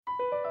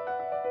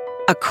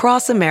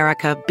Across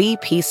America,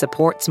 BP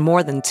supports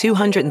more than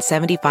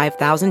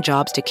 275,000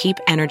 jobs to keep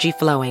energy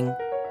flowing.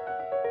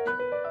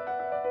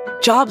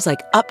 Jobs like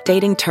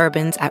updating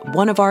turbines at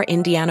one of our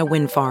Indiana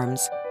wind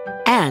farms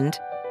and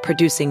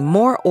producing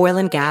more oil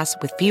and gas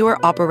with fewer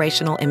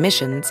operational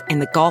emissions in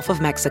the Gulf of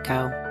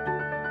Mexico.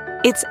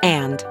 It's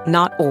and,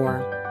 not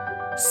or.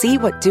 See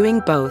what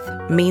doing both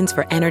means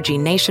for energy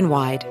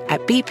nationwide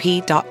at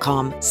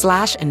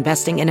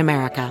bp.com/investing in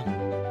America.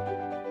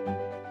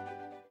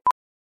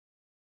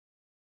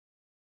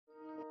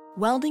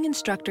 Welding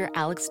instructor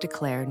Alex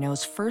DeClaire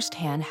knows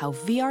firsthand how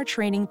VR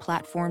training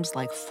platforms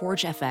like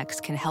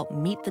ForgeFX can help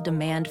meet the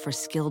demand for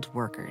skilled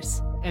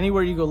workers.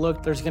 Anywhere you go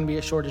look, there's going to be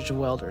a shortage of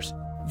welders.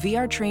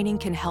 VR training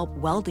can help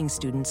welding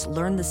students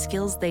learn the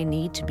skills they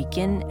need to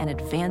begin and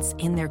advance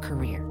in their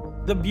career.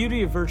 The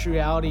beauty of virtual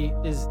reality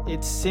is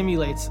it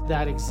simulates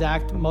that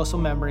exact muscle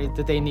memory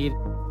that they need.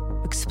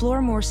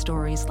 Explore more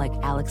stories like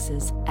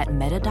Alex's at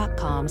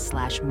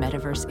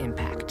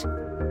meta.com/metaverseimpact.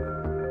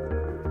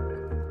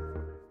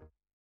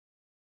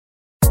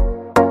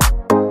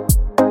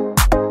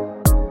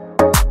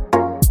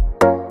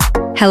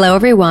 Hello,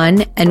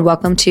 everyone, and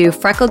welcome to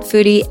Freckled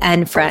Foodie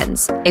and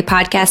Friends, a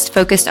podcast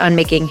focused on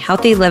making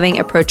healthy living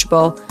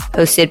approachable,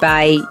 hosted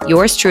by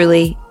yours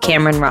truly,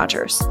 Cameron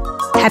Rogers.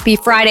 Happy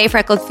Friday,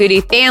 Freckled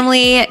Foodie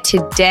family.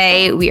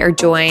 Today, we are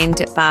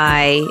joined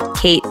by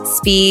Kate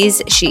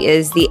Spies. She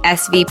is the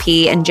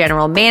SVP and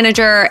General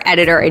Manager,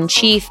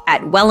 Editor-in-Chief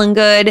at Well &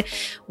 Good,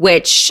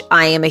 which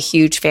I am a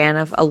huge fan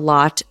of a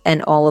lot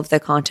and all of the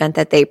content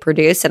that they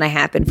produce, and I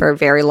have been for a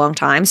very long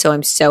time, so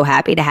I'm so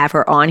happy to have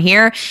her on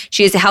here.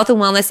 She is a health and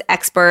wellness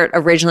expert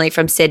originally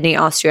from Sydney,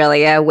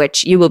 Australia,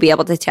 which you will be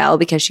able to tell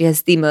because she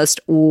has the most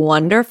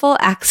wonderful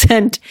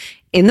accent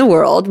in the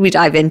world. We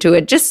dive into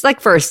it just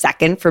like for a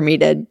second for me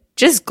to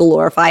just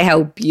glorify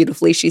how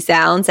beautifully she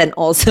sounds and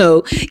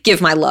also give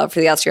my love for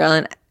the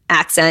Australian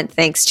accent,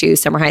 thanks to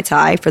Summer Heights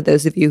High, for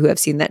those of you who have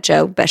seen that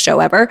show, best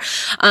show ever.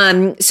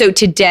 So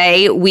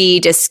today we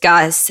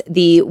discuss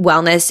the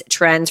wellness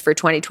trends for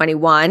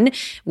 2021,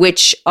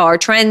 which are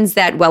trends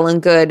that Well &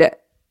 Good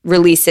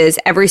releases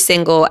every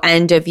single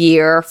end of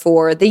year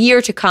for the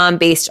year to come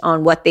based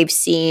on what they've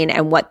seen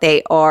and what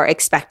they are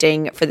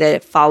expecting for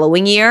the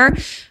following year.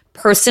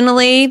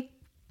 Personally,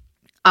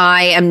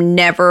 I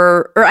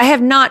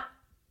have not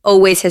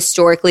always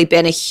historically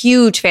been a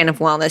huge fan of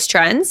wellness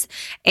trends,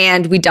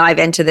 and we dive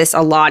into this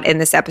a lot in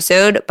this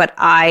episode, but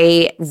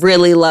I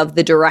really love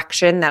the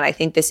direction that I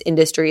think this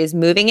industry is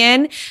moving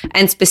in,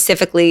 and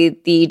specifically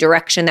the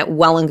direction that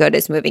Well & Good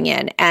is moving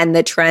in, and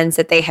the trends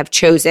that they have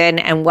chosen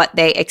and what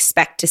they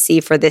expect to see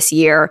for this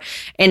year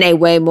in a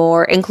way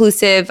more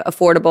inclusive,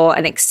 affordable,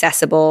 and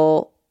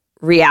accessible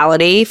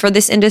reality for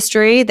this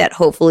industry that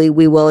hopefully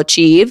we will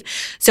achieve.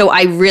 So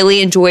I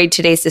really enjoyed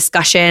today's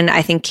discussion.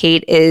 I think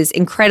Kate is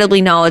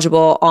incredibly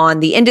knowledgeable on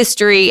the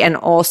industry, and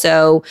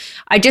also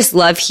I just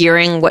love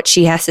hearing what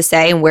she has to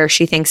say and where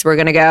she thinks we're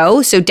going to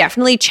go. So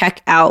definitely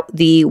check out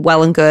the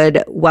Well &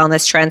 Good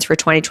wellness trends for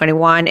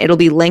 2021. It'll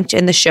be linked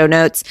in the show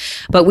notes,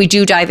 but we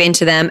do dive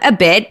into them a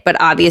bit, but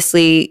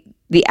obviously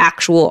the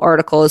actual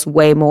article is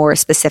way more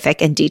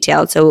specific and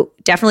detailed. So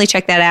definitely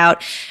check that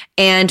out.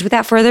 And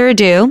without further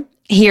ado,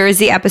 here is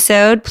the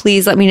episode.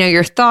 Please let me know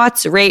your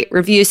thoughts, rate,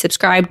 review,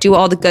 subscribe, do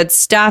all the good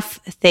stuff.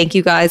 Thank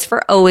you guys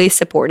for always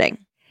supporting.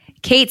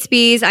 Kate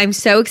Spies, I'm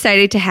so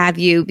excited to have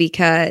you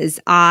because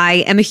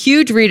I am a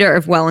huge reader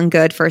of Well &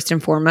 Good first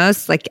and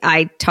foremost. Like,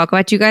 I talk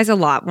about you guys a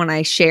lot when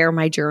I share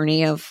my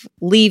journey of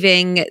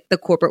leaving the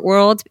corporate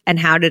world and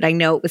how did I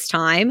know it was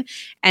time.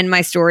 And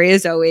my story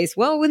is always,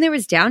 well, when there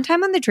was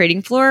downtime on the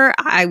trading floor,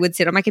 I would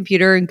sit on my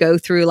computer and go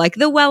through like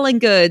the Well &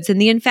 Goods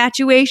and the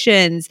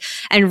Infatuations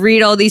and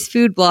read all these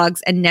food blogs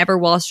and never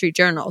Wall Street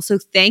Journal. So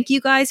thank you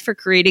guys for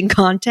creating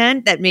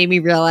content that made me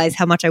realize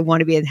how much I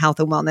want to be in the health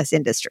and wellness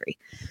industry.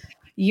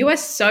 You are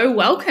so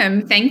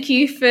welcome. Thank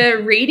you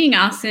for reading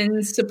us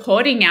and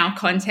supporting our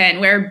content.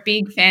 We're a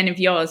big fan of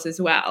yours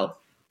as well.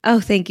 Oh,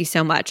 thank you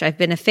so much. I've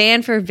been a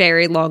fan for a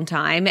very long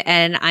time,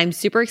 and I'm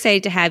super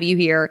excited to have you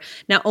here,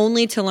 not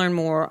only to learn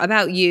more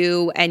about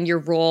you and your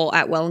role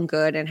at Well &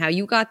 Good and how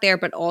you got there,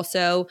 but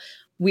also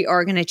we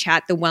are going to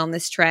chat the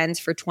wellness trends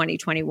for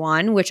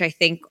 2021, which I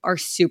think are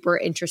super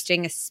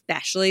interesting,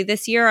 especially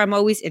this year. I'm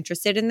always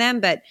interested in them,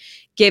 but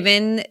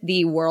given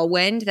the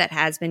whirlwind that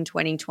has been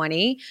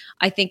 2020,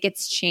 I think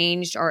it's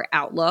changed our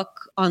outlook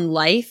on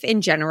life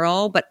in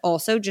general, but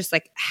also just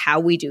like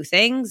how we do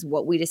things,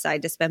 what we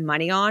decide to spend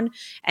money on.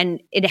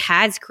 And it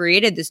has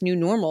created this new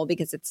normal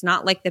because it's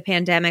not like the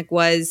pandemic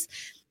was,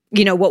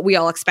 you know, what we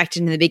all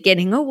expected in the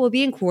beginning. Oh, we'll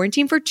be in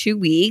quarantine for 2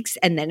 weeks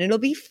and then it'll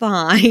be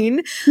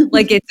fine.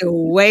 Like, it's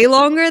way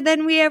longer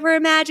than we ever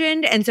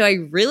imagined. And so I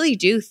really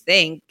do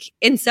think,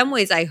 in some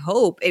ways, I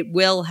hope it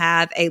will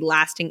have a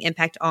lasting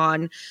impact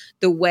on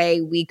the way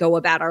we go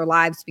about our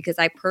lives, because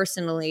I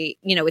personally,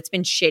 you know, it's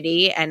been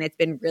shitty and it's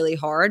been really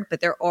hard, but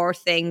there are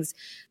things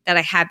that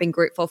I have been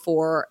grateful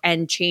for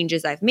and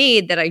changes I've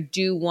made that I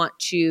do want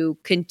to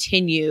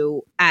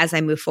continue as I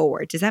move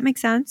forward. Does that make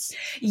sense?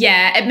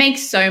 Yeah, it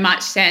makes so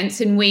much sense.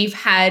 comments, and we've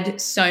had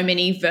so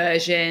many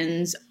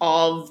versions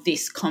of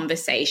this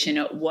conversation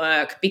at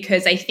work,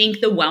 because I think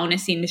the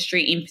wellness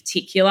industry in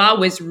particular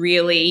was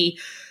really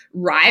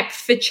ripe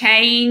for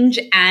change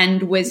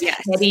and was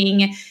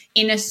heading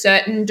in a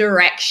certain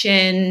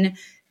direction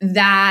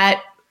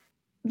that,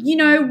 you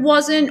know,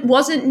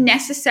 wasn't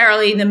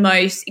necessarily the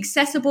most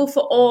accessible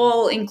for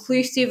all,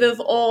 inclusive of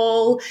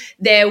all.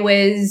 There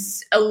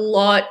was a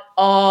lot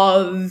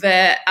of,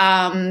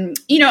 a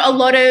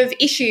lot of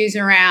issues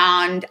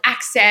around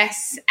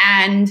access.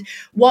 And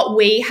what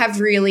we have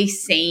really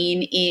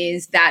seen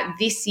is that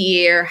this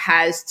year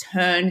has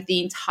turned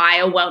the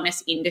entire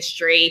wellness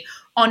industry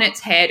on its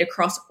head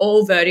across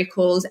all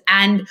verticals.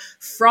 And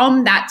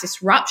from that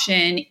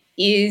disruption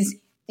is,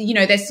 you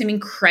know, there's some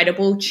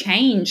incredible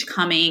change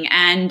coming,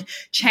 and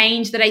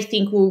change that I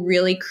think will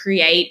really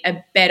create a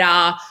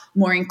better,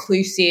 more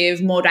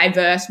inclusive, more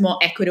diverse, more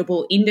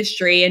equitable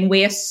industry. And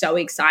we are so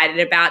excited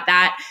about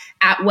that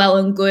at Well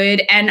and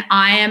Good. And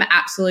I am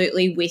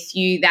absolutely with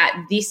you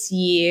that this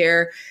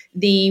year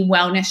the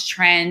wellness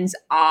trends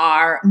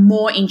are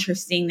more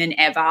interesting than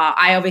ever.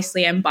 I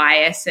obviously am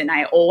biased and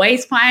I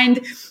always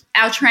find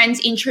our trends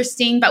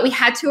interesting, but we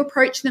had to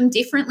approach them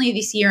differently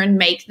this year and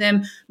make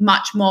them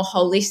much more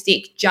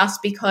holistic,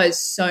 just because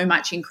so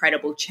much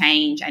incredible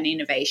change and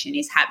innovation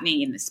is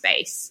happening in the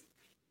space.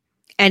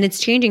 And it's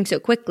changing so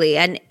quickly.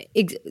 And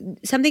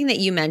something that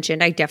you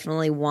mentioned, I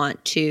definitely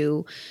want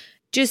to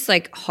just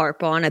like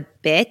harp on a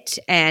bit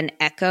and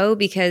echo,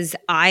 because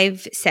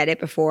I've said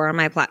it before on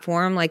my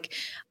platform, like,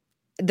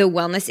 the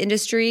wellness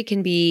industry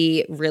can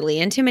be really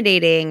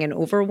intimidating and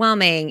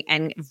overwhelming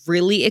and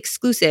really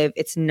exclusive.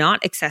 It's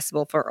not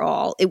accessible for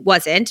all. It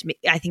wasn't.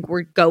 I think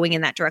we're going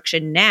in that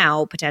direction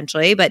now,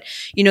 potentially. But,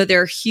 you know,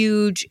 there are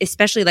huge,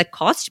 especially like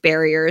cost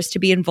barriers to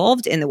be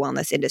involved in the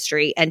wellness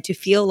industry and to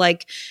feel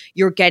like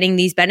you're getting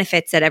these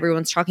benefits that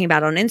everyone's talking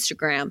about on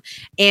Instagram.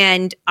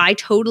 And I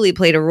totally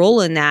played a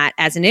role in that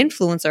as an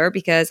influencer,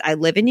 because I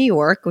live in New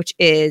York, which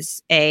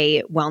is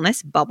a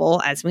wellness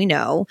bubble, as we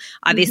know.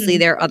 Obviously,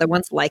 there are other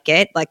ones like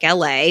it, like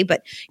LA,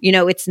 but, you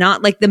know, it's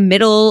not like the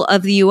middle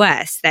of the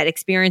US that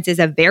experiences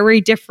a very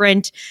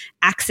different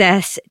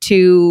access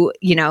to,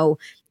 you know,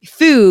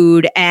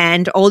 food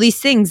and all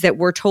these things that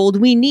we're told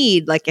we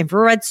need, like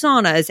infrared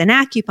saunas and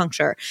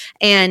acupuncture.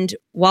 And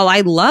while I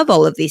love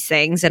all of these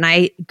things, and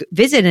I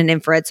visit an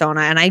infrared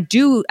sauna and I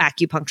do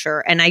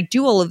acupuncture and I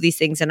do all of these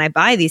things and I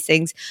buy these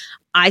things,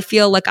 I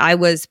feel like I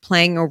was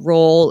playing a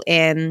role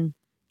in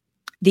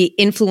the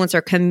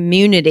influencer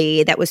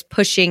community that was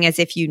pushing as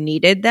if you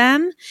needed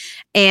them.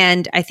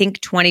 And I think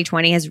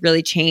 2020 has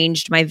really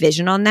changed my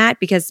vision on that,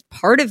 because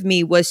part of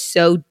me was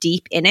so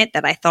deep in it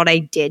that I thought I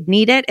did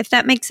need it, if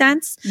that makes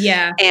sense.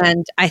 Yeah.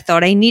 And I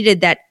thought I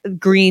needed that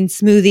green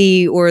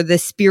smoothie or the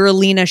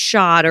spirulina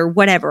shot or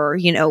whatever,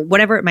 you know,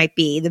 whatever it might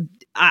be, the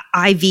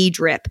IV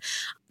drip.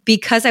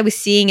 Because I was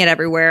seeing it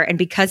everywhere and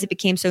because it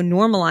became so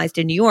normalized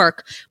in New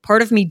York,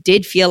 part of me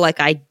did feel like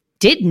I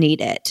did need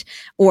it,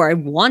 or I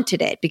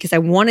wanted it, because I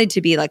wanted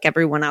to be like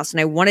everyone else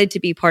and I wanted to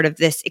be part of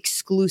this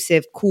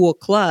exclusive, cool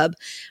club.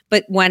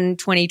 But when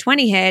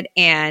 2020 hit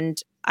and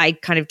I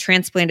kind of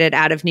transplanted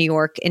out of New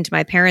York into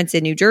my parents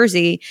in New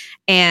Jersey,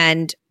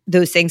 and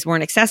those things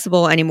weren't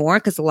accessible anymore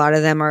because a lot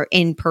of them are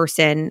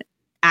in-person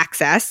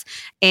access.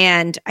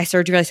 And I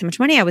started to realize how much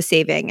money I was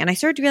saving. And I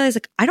started to realize,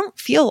 like, I don't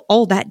feel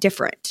all that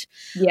different.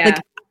 Yeah. Like,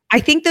 I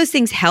think those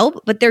things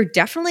help, but they're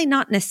definitely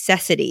not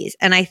necessities.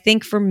 And I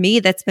think for me,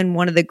 that's been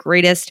one of the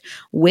greatest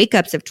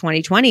wake-ups of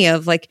 2020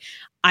 of like,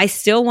 I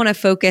still want to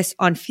focus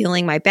on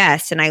feeling my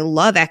best. And I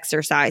love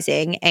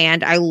exercising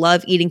and I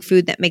love eating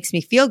food that makes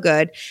me feel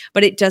good,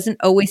 but it doesn't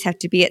always have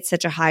to be at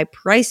such a high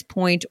price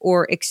point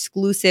or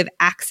exclusive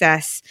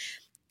access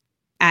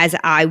as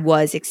I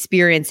was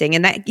experiencing.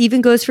 And that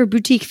even goes for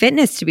boutique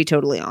fitness, to be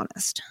totally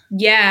honest.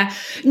 Yeah,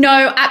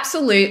 no,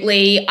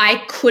 absolutely.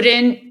 I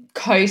couldn't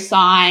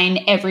co-sign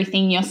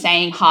everything you're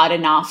saying hard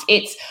enough.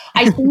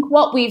 I think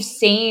what we've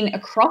seen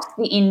across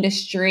the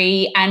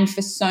industry and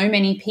for so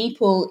many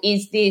people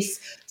is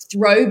this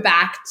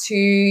throwback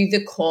to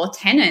the core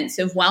tenets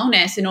of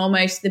wellness and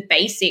almost the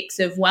basics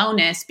of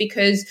wellness,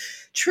 because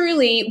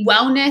truly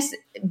wellness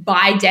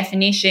by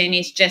definition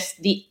is just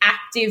the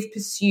active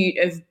pursuit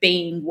of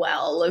being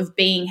well, of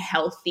being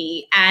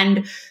healthy.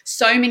 And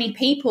so many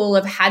people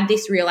have had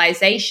this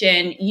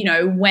realization, you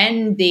know,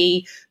 when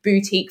the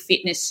boutique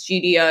fitness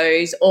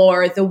studios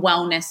or the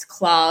wellness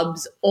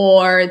clubs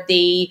or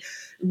the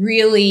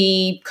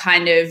really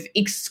kind of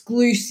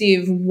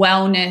exclusive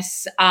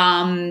wellness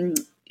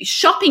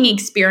shopping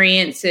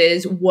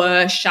experiences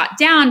were shut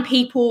down,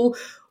 people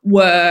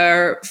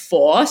were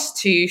forced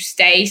to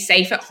stay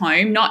safe at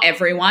home. Not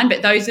everyone,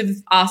 but those of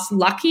us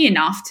lucky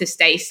enough to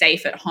stay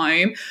safe at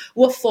home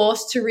were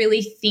forced to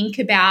really think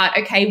about,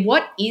 okay,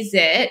 what is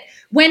it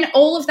when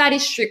all of that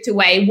is stripped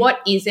away? What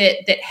is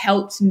it that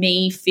helped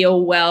me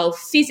feel well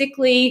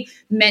physically,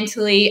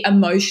 mentally,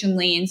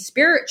 emotionally, and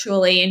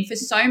spiritually? And for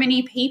so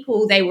many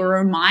people, they were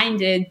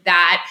reminded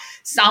that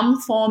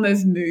some form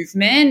of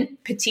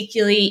movement,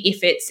 particularly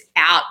if it's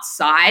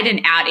outside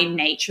and out in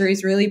nature,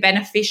 is really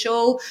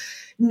beneficial.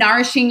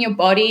 Nourishing your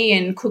body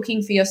and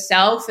cooking for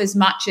yourself as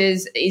much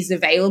as is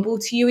available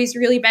to you is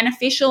really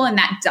beneficial, and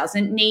that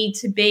doesn't need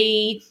to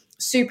be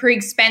super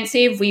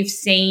expensive. We've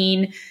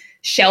seen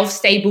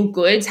shelf-stable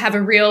goods have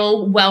a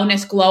real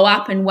wellness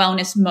glow-up and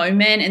wellness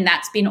moment, and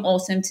that's been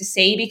awesome to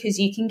see because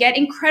you can get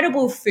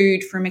incredible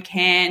food from a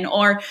can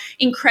or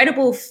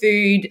incredible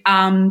food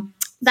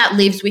that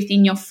lives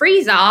within your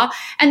freezer.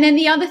 And then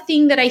the other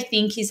thing that I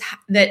think is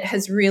that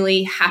has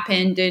really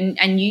happened,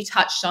 and you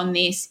touched on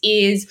this,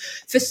 is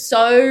for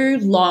so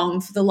long,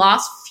 for the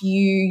last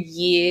few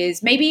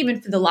years, maybe even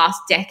for the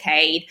last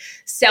decade,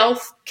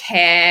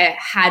 self-care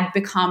had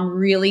become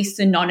really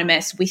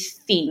synonymous with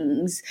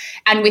things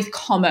and with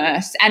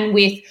commerce and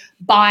with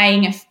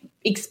buying a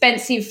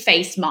expensive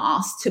face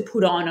mask to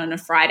put on a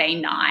Friday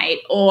night,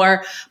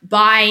 or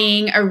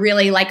buying a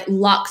really like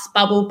luxe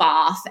bubble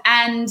bath.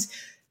 And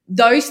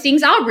those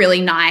things are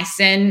really nice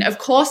and of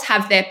course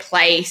have their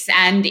place.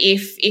 And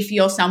if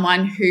you're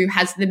someone who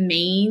has the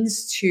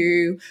means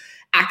to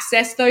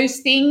access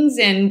those things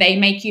and they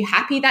make you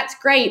happy, that's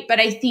great.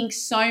 But I think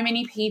so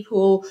many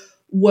people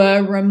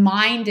were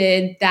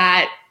reminded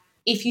that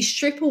if you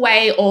strip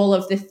away all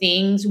of the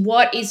things,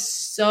 what is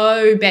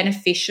so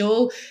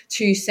beneficial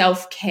to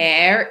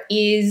self-care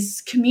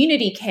is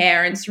community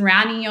care and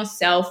surrounding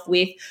yourself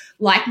with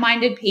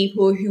like-minded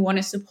people who want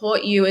to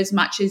support you as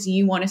much as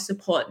you want to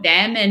support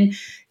them. And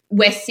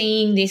we're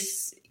seeing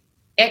this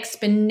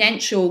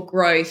exponential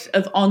growth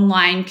of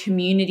online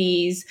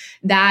communities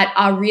that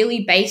are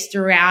really based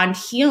around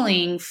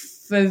healing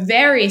for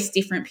various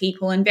different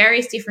people and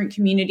various different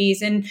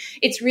communities. And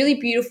it's really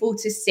beautiful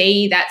to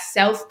see that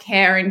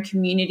self-care and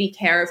community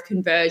care have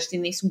converged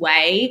in this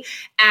way.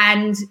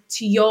 And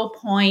to your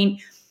point,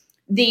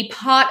 the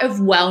part of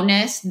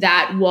wellness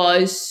that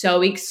was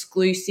so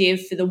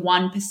exclusive for the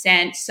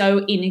 1%,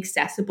 so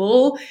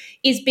inaccessible,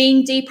 is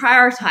being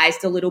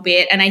deprioritized a little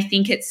bit. And I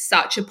think it's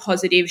such a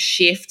positive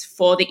shift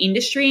for the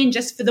industry and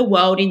just for the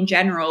world in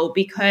general,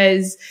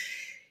 because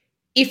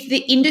if the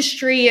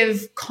industry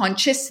of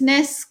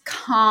consciousness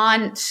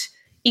can't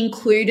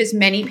include as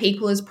many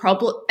people as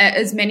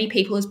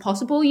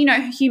possible, you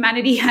know,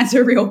 humanity has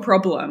a real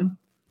problem.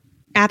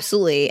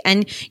 Absolutely.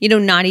 And, you know,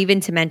 not even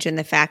to mention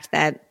the fact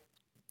that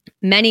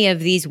many of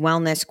these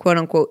wellness, quote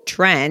unquote,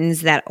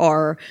 trends that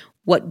are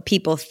what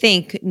people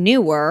think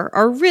newer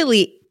are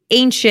really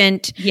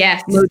ancient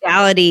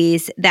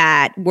modalities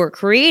that were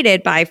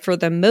created by, for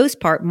the most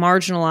part,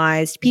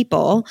 marginalized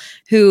people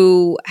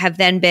who have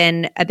then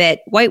been a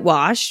bit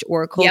whitewashed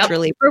or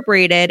culturally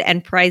appropriated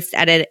and priced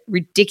at a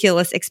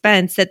ridiculous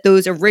expense that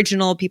those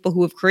original people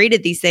who have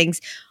created these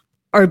things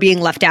are being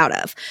left out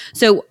of.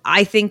 So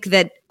I think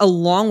that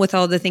along with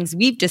all the things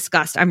we've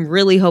discussed, I'm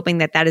really hoping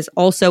that that is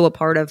also a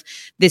part of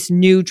this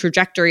new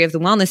trajectory of the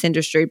wellness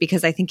industry,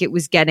 because I think it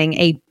was getting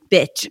a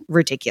bit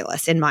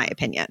ridiculous, in my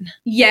opinion.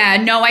 Yeah,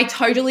 no, I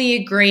totally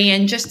agree.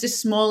 And just a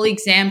small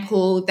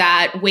example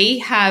that we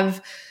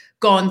have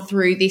gone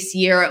through this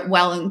year at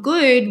Well and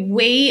Good,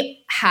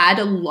 we had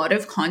a lot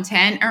of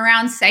content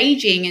around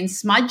saging and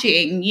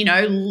smudging, you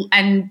know,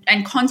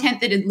 and content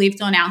that had lived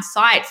on our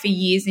site for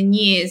years and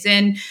years.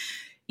 And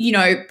you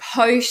know,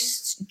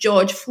 post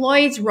George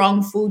Floyd's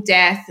wrongful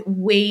death,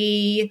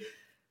 we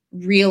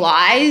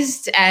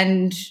realized,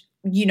 and,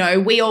 you know,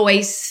 we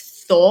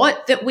always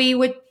thought that we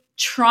were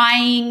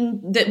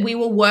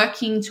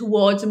working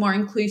towards a more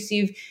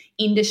inclusive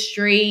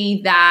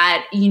industry,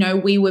 that, you know,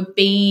 we were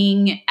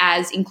being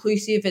as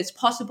inclusive as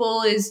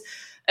possible as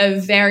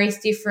of various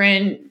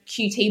different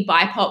QT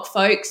BIPOC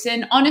folks.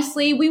 And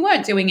honestly, we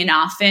weren't doing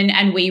enough.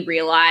 And we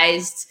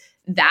realized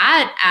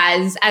that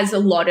as a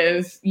lot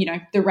of, you know,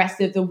 the rest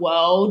of the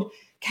white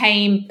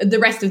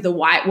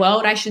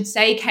world, I should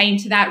say, came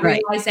to that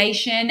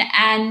realization.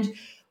 And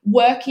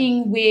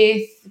working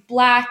with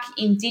Black,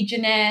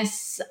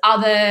 Indigenous,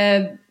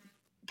 other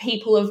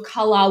people of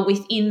color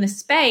within the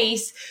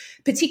space,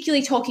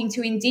 particularly talking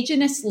to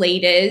Indigenous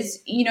leaders,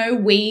 you know,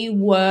 we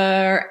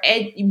were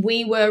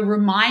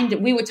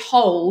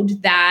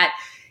told that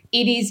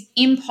it is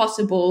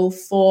impossible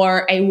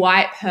for a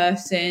white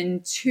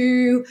person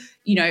to,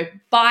 you know,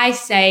 buy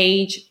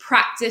sage,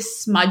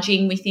 practice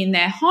smudging within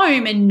their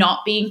home and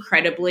not be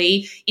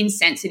incredibly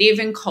insensitive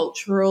and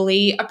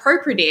culturally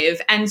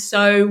appropriative. And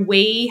so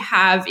we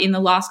have, in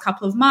the last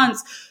couple of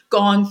months,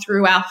 gone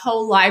through our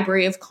whole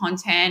library of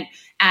content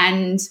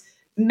and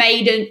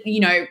made it,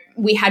 you know,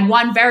 we had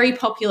one very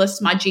popular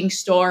smudging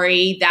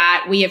story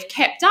that we have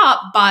kept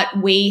up, but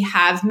we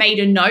have made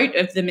a note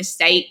of the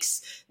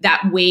mistakes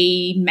that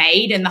we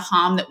made and the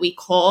harm that we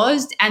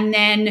caused. And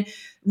then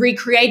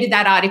recreated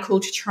that article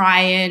to try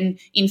and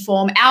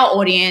inform our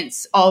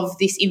audience of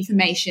this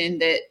information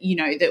that,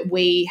 that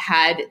we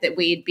had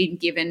been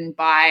given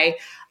by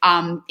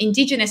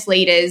Indigenous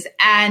leaders,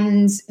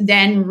 and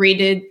then rid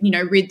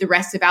the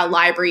rest of our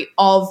library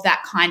of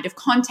that kind of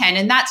content.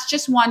 And that's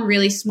just one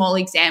really small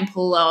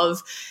example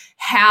of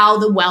how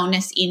the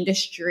wellness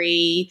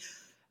industry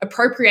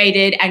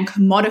appropriated and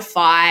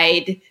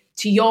commodified,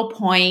 to your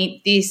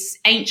point, this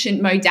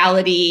ancient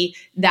modality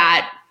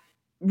that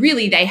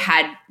really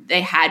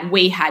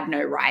we had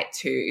no right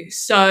to.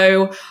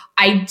 So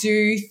I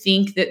do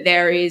think that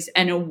there is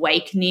an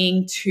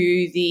awakening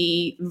to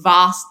the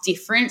vast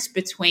difference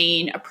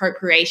between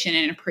appropriation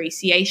and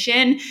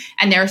appreciation.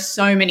 And there are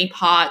so many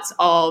parts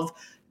of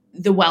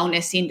the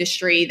wellness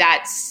industry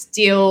that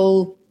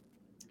still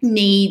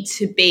need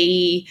to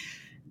be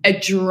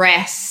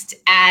addressed,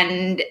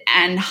 and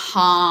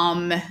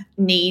harm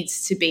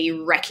needs to be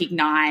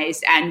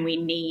recognized, and we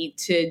need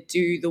to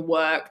do the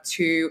work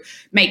to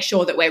make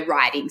sure that we're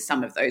righting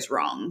some of those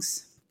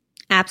wrongs.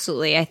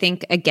 Absolutely. I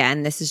think,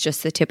 again, this is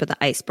just the tip of the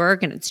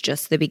iceberg, and it's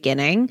just the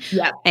beginning.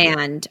 Yeah.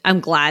 And I'm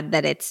glad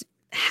that it's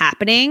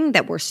happening,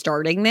 that we're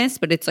starting this,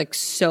 but it's like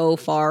so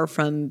far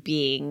from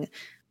being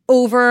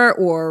over,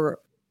 or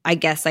I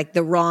guess like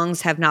the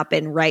wrongs have not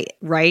been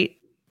righted.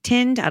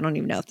 I don't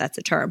even know if that's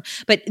a term,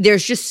 but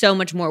there's just so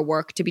much more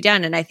work to be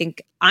done. And I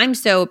think I'm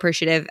so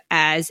appreciative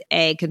as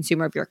a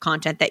consumer of your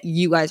content that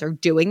you guys are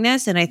doing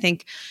this. And I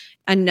think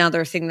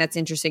another thing that's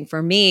interesting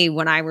for me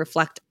when I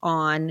reflect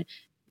on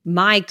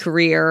my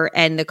career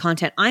and the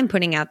content I'm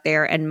putting out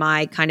there and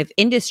my kind of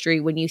industry,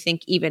 when you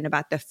think even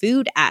about the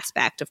food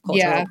aspect of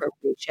cultural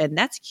appropriation,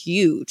 that's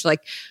huge,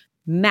 like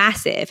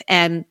massive.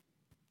 And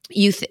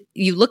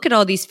you look at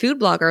all these food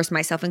bloggers,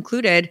 myself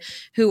included,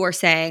 who are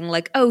saying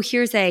like, oh,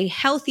 here's a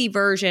healthy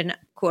version,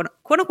 quote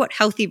unquote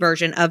healthy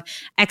version of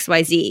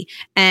XYZ.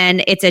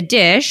 And it's a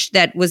dish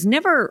that was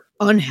never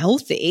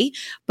unhealthy,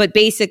 but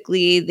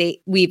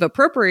basically we've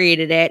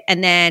appropriated it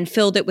and then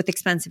filled it with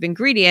expensive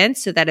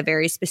ingredients so that a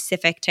very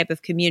specific type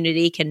of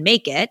community can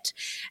make it,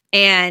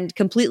 and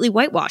completely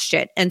whitewashed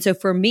it. And so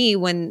for me,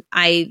 when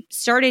I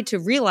started to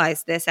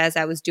realize this as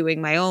I was doing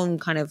my own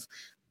kind of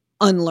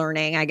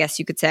unlearning, I guess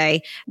you could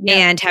say,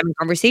 and having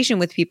conversation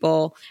with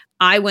people,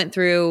 I went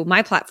through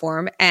my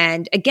platform.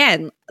 And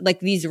again,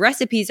 like these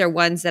recipes are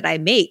ones that I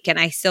make, and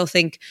I still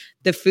think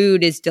the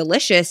food is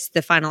delicious,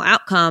 the final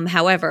outcome.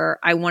 However,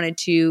 I wanted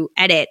to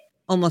edit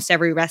almost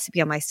every recipe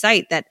on my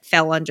site that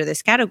fell under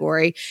this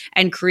category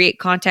and create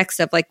context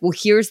of like, well,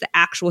 here's the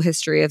actual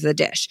history of the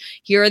dish.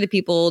 Here are the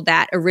people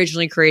that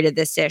originally created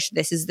this dish.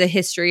 This is the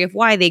history of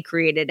why they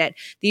created it.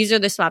 These are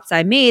the swaps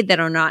I made that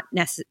are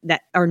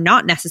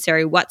not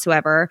necessary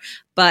whatsoever,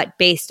 but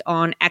based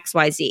on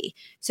XYZ.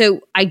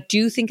 So I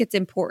do think it's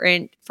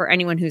important for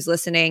anyone who's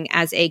listening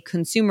as a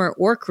consumer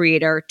or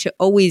creator to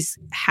always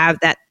have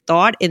that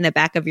thought in the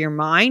back of your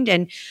mind.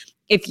 And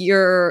if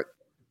you're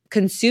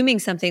consuming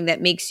something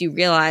that makes you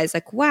realize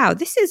like, wow,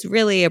 this is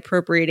really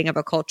appropriating of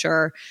a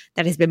culture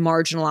that has been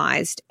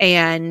marginalized,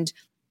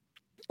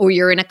 or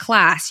you're in a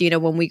class,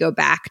 when we go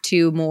back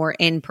to more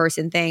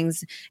in-person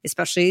things,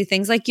 especially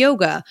things like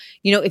yoga,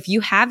 if you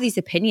have these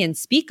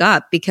opinions, speak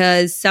up,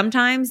 because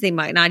sometimes they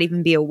might not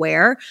even be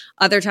aware.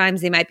 Other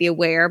times they might be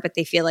aware, but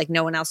they feel like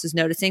no one else is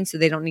noticing, so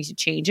they don't need to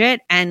change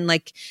it. And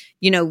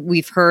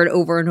we've heard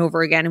over and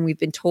over again, and we've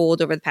been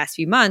told over the past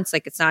few months,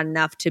 like it's not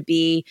enough to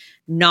be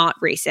not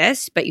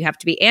racist, but you have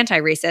to be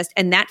anti-racist.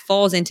 And that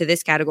falls into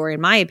this category,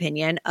 in my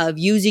opinion, of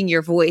using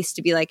your voice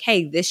to be like,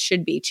 hey, this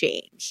should be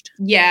changed.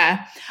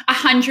 Yeah,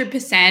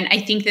 100%.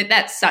 I think that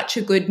that's such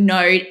a good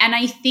note. And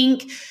I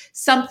think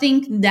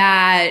something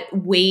that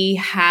we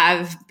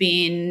have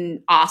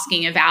been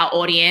asking of our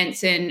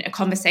audience, and a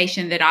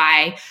conversation that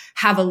I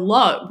have a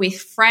lot with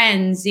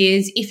friends,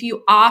 is if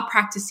you are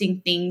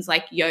practicing things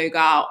like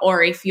yoga,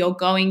 or if you're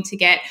going to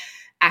get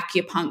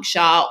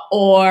acupuncture,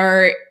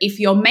 or if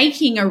you're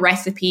making a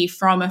recipe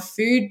from a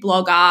food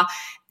blogger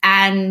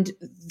and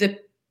the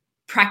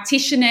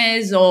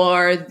practitioners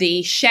or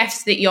the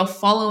chefs that you're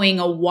following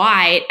are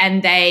white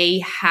and they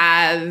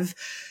have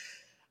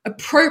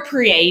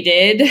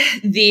appropriated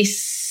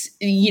this,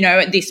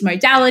 this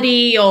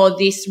modality or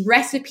this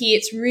recipe,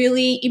 it's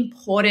really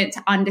important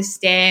to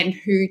understand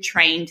who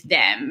trained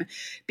them.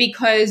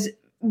 Because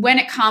when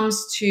it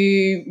comes to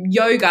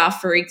yoga,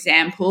 for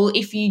example,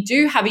 if you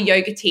do have a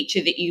yoga teacher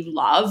that you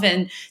love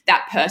and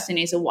that person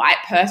is a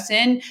white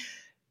person,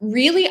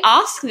 really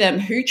ask them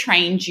who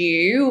trained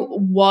you.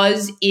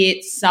 Was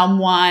it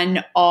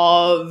someone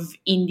of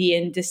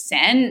Indian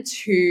descent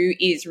who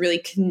is really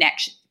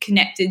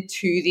connected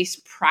to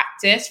this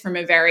practice from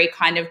a very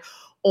kind of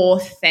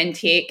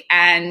authentic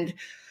and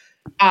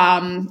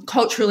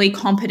culturally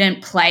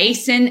competent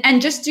place?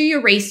 And just do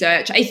your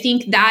research. I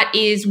think that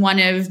is one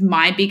of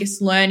my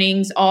biggest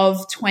learnings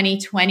of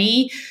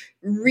 2020,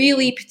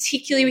 really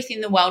particularly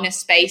within the wellness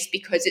space,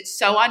 because it's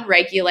so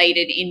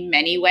unregulated in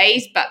many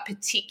ways, but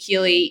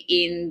particularly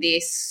in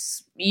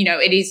this,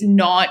 it is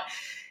not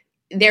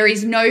there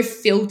is no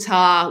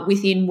filter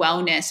within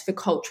wellness for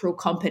cultural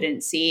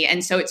competency.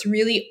 And so it's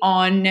really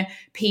on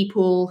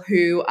people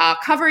who are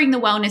covering the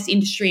wellness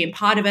industry and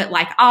part of it,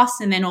 like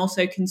us, and then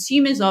also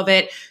consumers of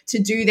it, to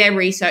do their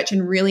research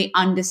and really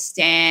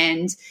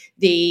understand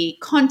the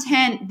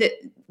content that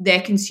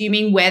they're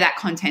consuming, where that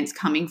content's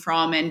coming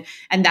from. And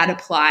that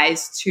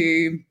applies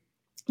to,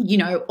 you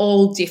know,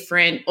 all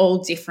different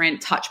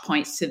touch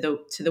points to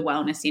the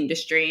wellness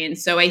industry. And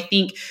so I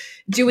think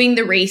doing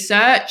the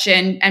research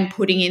and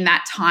putting in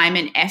that time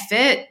and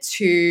effort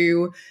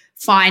to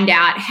find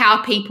out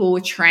how people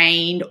were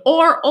trained,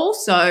 or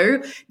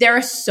also there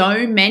are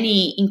so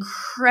many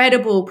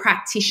incredible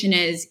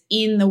practitioners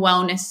in the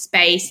wellness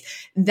space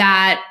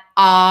that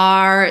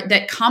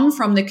come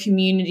from the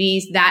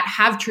communities that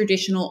have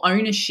traditional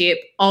ownership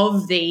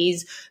of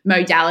these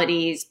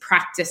modalities,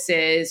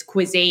 practices,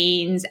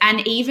 cuisines,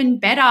 and even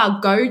better,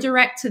 go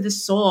direct to the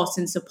source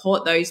and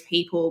support those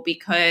people,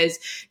 because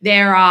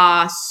there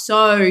are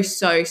so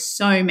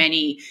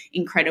many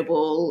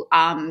incredible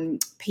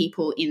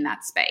people in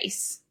that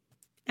space.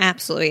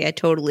 Absolutely. I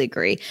totally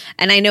agree.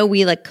 And I know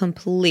we like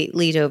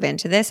completely dove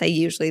into this.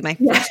 My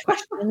first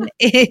question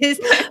is,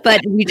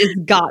 but we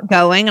just got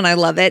going and I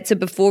love it. So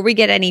before we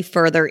get any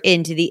further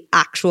into the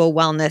actual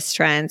wellness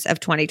trends of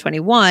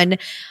 2021,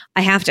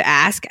 I have to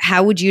ask,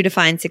 how would you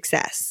define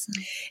success?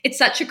 It's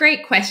such a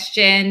great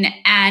question.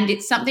 And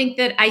it's something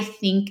that I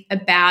think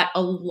about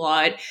a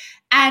lot.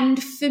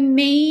 And for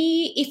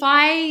me, if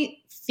I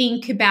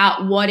think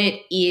about what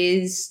it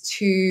is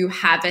to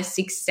have a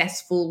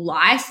successful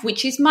life,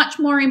 which is much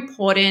more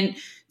important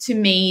to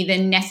me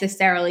than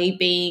necessarily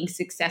being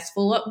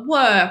successful at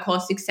work or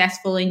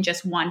successful in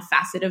just one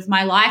facet of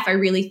my life. I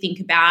really think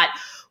about,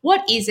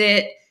 what is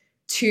it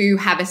to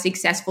have a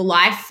successful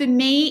life? For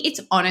me, it's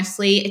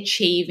honestly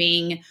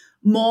achieving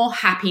more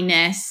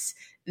happiness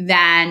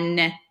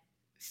than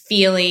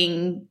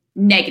feeling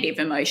negative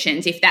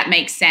emotions, if that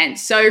makes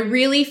sense. So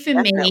really for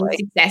Definitely. me,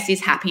 success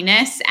is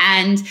happiness.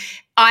 And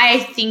I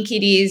think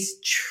it is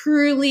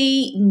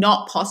truly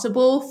not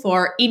possible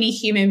for any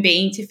human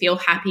being to feel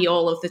happy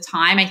all of the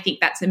time. I think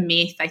that's a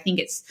myth. I think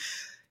it's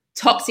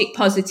toxic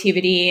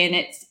positivity, and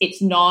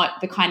it's not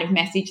the kind of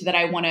message that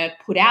I want to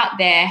put out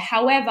there.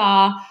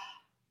 However,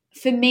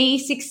 for me,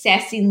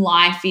 success in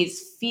life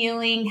is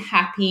feeling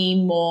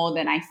happy more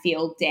than I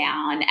feel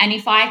down. And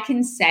if I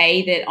can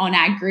say that on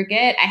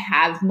aggregate, I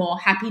have more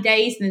happy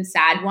days than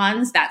sad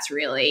ones, that's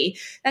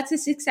a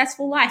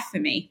successful life for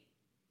me.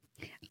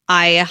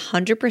 I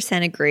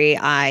 100% agree.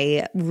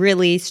 I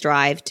really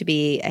strive to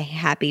be a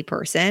happy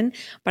person,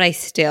 but I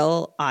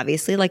still,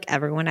 obviously, like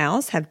everyone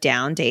else, have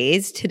down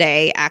days.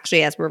 Today,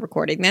 actually, as we're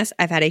recording this,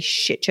 I've had a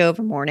shit show of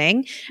a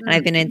morning and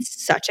I've been in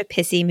such a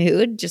pissy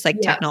mood, just like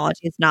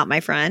technology is not my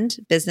friend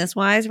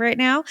business-wise right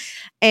now.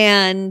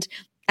 And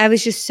I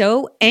was just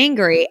so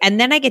angry. And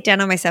then I get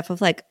down on myself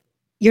of like,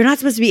 you're not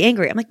supposed to be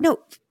angry. I'm like, no,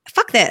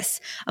 fuck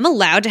this. I'm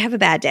allowed to have a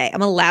bad day.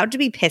 I'm allowed to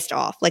be pissed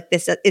off. Like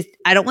this is,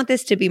 I don't want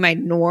this to be my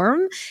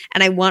norm,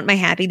 and I want my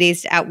happy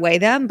days to outweigh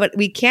them. But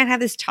we can't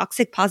have this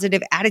toxic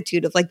positive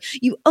attitude of like,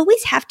 you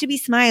always have to be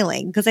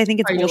smiling, because I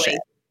think it's bullshit.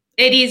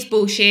 It is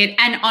bullshit.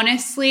 And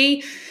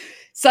honestly,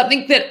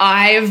 something that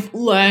I've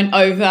learned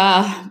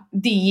over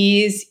the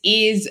years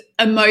is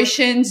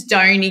emotions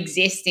don't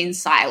exist in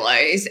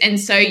silos. And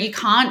so you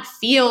can't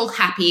feel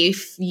happy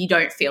if you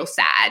don't feel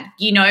sad.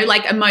 You know,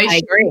 like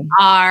emotions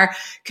are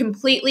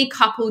completely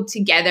coupled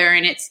together,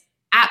 and it's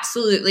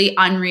absolutely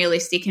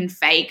unrealistic and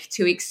fake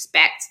to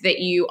expect that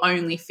you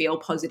only feel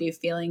positive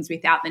feelings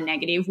without the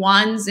negative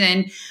ones.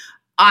 And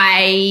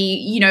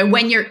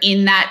when you're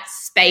in that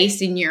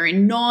space and you're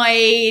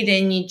annoyed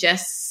and you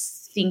just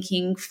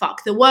thinking,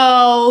 fuck the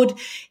world,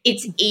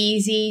 it's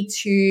easy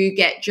to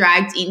get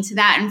dragged into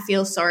that and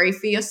feel sorry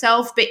for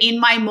yourself. But in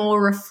my more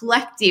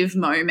reflective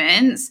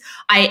moments,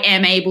 I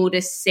am able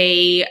to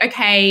see,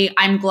 okay,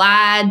 I'm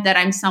glad that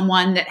I'm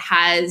someone that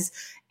has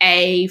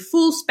a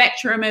full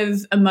spectrum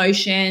of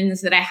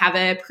emotions, that I have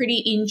a pretty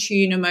in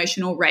tune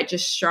emotional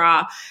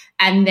register,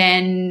 and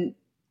then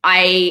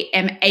I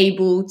am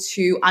able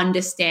to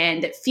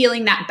understand that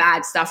feeling that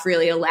bad stuff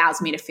really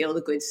allows me to feel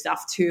the good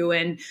stuff too,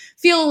 and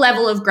feel a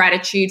level of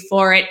gratitude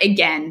for it.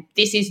 Again,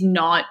 this is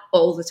not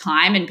all the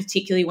time, and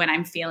particularly when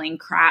I'm feeling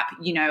crap,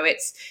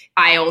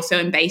 I also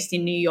am based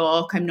in New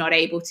York. I'm not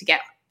able to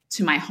get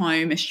to my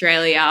home,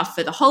 Australia,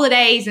 for the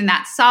holidays, and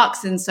that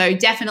sucks. And so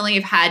definitely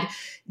have had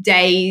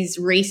days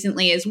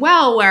recently as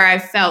well where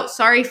I've felt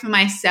sorry for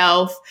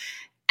myself,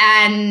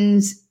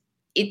 and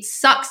it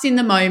sucks in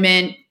the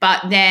moment,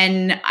 but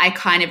then I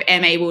kind of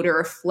am able to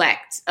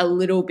reflect a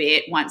little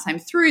bit once I'm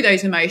through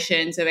those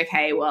emotions of,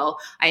 okay, well,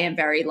 I am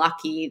very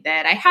lucky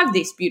that I have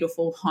this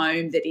beautiful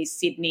home that is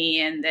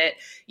Sydney, and that,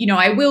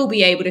 I will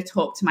be able to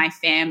talk to my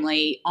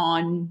family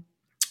on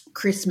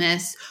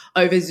Christmas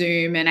over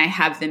Zoom, and I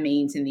have the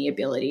means and the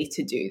ability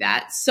to do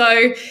that.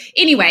 So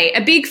anyway,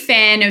 a big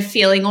fan of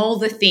feeling all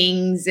the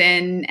things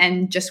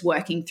and just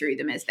working through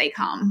them as they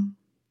come.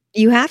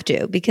 You have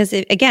to, because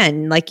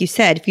again, like you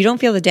said, if you don't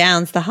feel the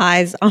downs, the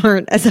highs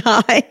aren't as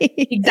high.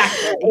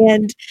 Exactly.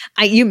 And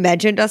you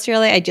mentioned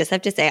Australia. I just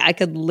have to say, I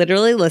could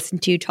literally listen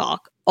to you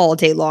talk all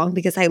day long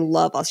because I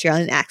love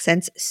Australian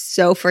accents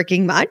so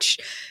freaking much.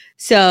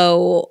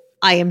 So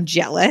I am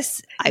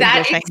jealous. I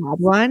wish I had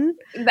one.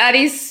 That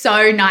is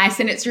so nice.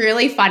 And it's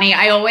really funny.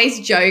 I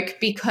always joke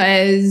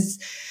because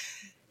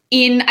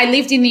I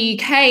lived in the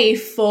UK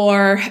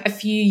for a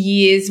few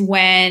years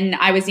when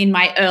I was in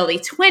my early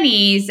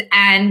 20s,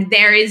 and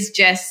there is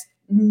just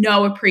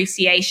no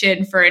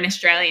appreciation for an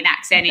Australian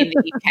accent in the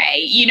UK.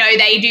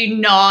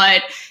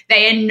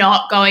 They are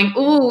not going,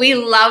 oh, we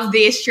love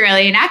the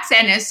Australian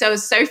accent. And so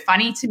it's so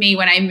funny to me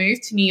when I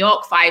moved to New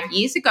York 5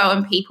 years ago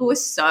and people were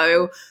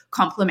so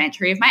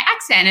complimentary of my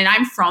accent. And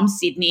I'm from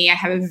Sydney. I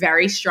have a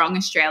very strong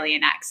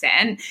Australian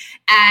accent.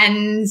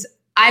 And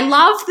I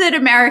love that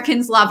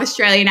Americans love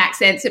Australian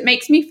accents. It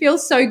makes me feel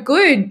so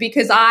good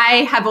because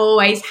I have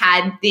always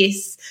had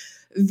this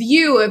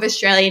view of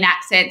Australian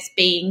accents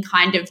being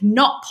kind of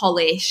not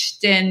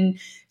polished and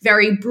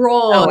very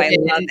broad. Oh, I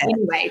love it.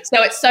 Anyway,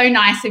 so it's so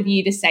nice of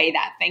you to say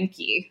that. Thank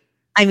you.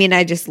 I mean,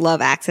 I just love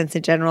accents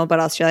in general, but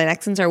Australian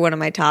accents are one of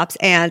my tops.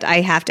 And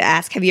I have to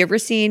ask, have you ever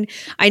seen,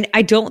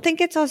 I don't think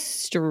it's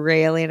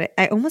Australian.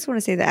 I almost want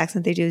to say the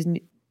accent they do is,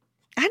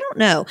 I don't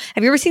know.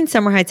 Have you ever seen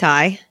Summer Heights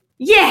High?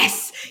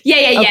 Yes. Yeah.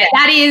 Okay.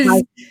 That is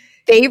my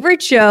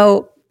favorite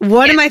show.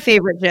 One of my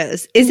favorite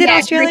shows. Is it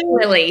Australian?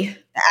 Really?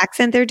 The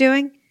accent they're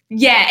doing?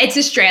 Yeah, it's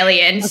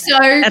Australian. Okay. So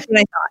that's what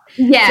I thought.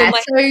 Yeah.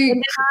 So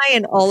I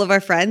and all of our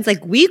friends,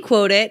 like we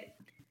quote it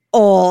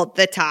all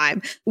the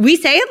time. We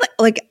say it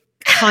like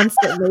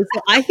constantly.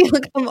 So I feel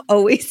like I'm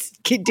always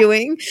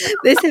doing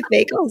this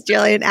fake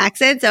Australian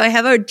accent. So I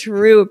have a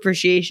true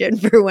appreciation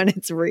for when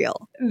it's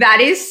real.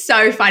 That is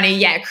so funny.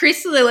 Yeah.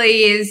 Chris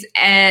Lilly is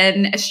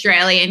an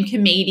Australian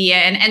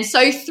comedian. And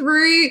so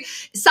through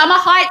Summer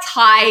Heights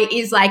High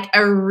is like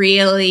a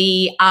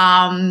really,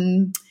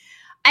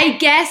 I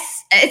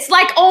guess it's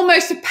like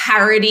almost a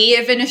parody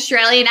of an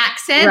Australian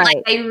accent. Right.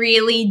 Like they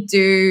really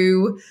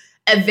do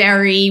a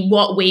very,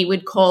 what we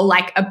would call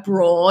like a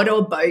broad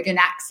or bogan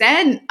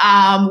accent,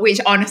 which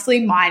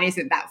honestly mine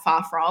isn't that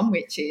far from,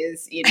 which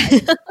is,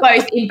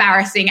 both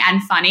embarrassing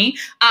and funny.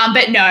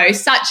 But no,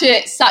 such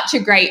a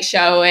great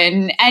show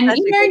and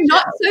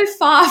not so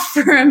far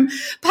from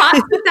parts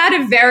of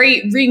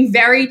that ring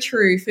very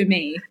true for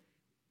me.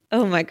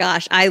 Oh my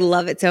gosh, I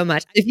love it so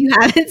much. If you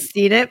haven't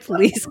seen it,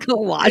 please go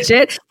watch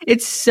it.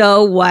 It's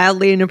so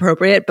wildly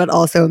inappropriate, but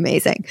also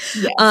amazing.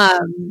 Yes.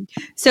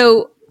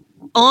 So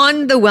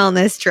on the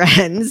wellness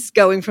trends,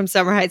 going from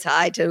Summer Heights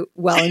High to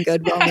well and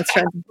good wellness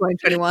trends in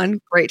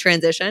 2021, great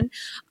transition.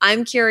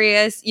 I'm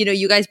curious,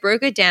 you guys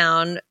broke it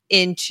down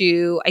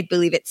into, I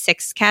believe it's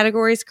 6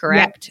 categories,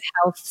 correct? Yep.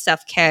 Health,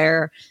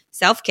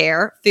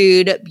 self-care,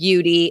 food,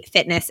 beauty,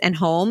 fitness, and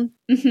home.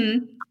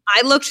 Mm-hmm.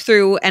 I looked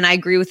through and I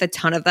agree with a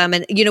ton of them.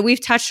 And,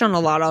 we've touched on a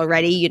lot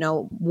already,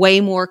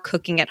 way more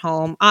cooking at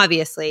home,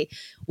 obviously,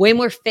 way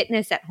more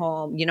fitness at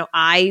home.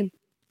 I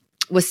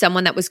was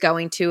someone that was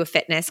going to a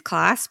fitness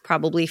class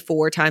probably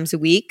 4 times a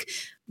week.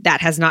 That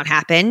has not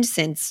happened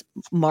since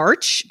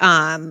March.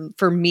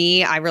 For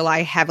me, I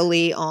rely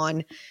heavily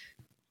on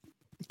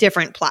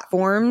different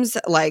platforms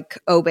like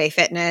Obey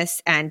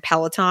Fitness and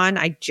Peloton.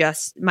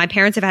 My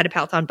parents have had a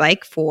Peloton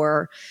bike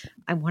for,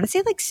 I want to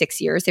say like 6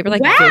 years. They were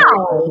like,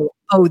 wow.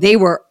 They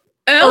were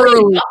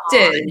early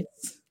adopters.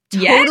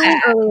 Totally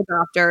early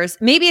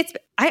adopters. Maybe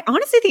I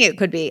honestly think it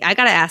could be. I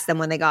got to ask them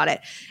when they got it.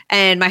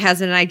 And my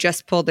husband and I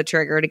just pulled the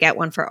trigger to get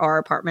one for our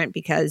apartment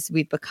because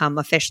we've become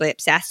officially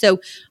obsessed. So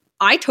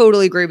I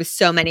totally agree with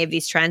so many of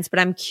these trends, but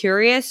I'm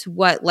curious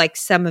what like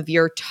some of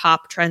your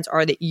top trends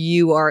are that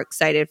you are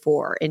excited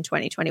for in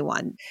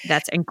 2021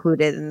 that's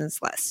included in this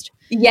list.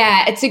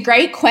 Yeah, it's a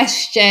great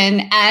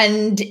question.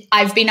 And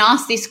I've been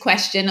asked this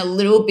question a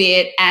little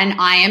bit and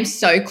I am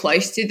so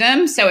close to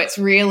them. So it's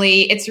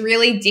really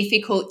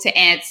difficult to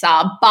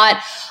answer.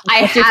 But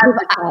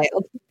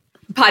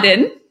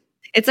Pardon?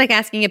 It's like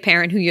asking a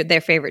parent who their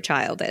favorite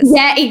child is.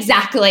 Yeah,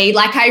 exactly.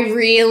 Like I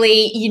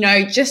really,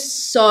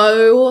 just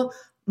so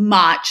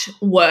much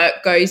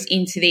work goes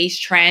into these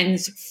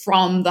trends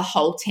from the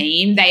whole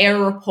team. They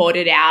are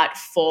reported out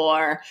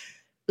for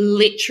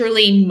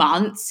literally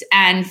months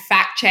and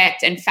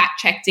fact-checked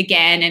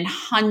again, and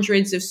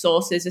hundreds of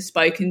sources are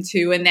spoken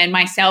to. And then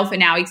myself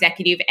and our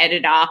executive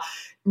editor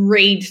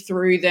read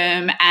through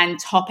them and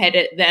top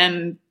edit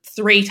them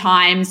 3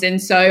 times.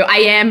 And so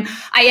I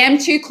am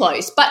too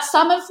close. But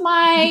some of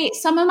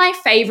my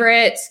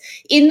favorites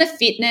in the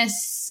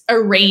fitness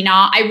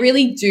arena, I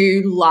really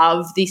do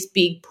love this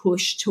big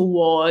push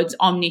towards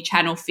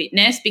omni-channel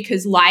fitness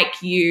because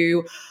like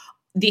you,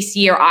 this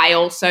year I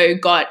also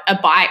got a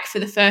bike for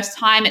the first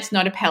time. It's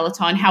not a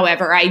Peloton.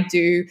 However, I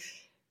do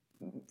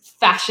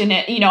fashion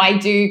it. I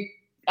do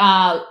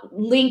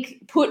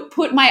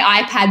put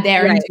my iPad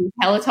there and do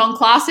Peloton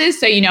classes.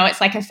 So, it's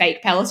like a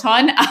fake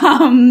Peloton.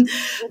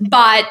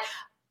 But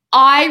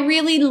I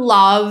really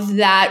love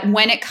that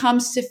when it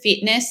comes to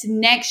fitness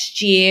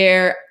next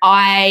year,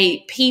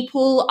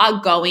 people are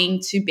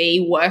going to be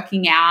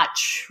working out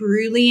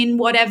truly in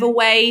whatever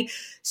way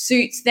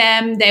suits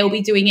them. They'll be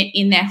doing it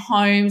in their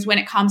homes. When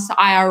it comes to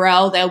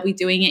IRL, they'll be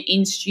doing it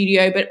in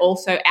studio, but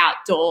also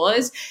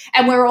outdoors.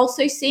 And we're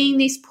also seeing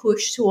this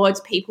push towards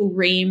people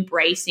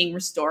re-embracing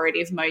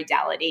restorative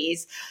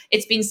modalities.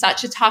 It's been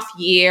such a tough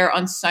year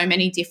on so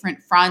many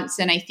different fronts.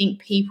 And I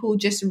think people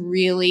just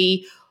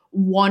really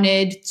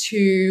wanted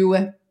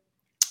to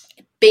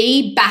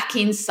be back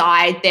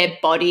inside their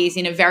bodies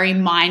in a very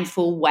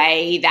mindful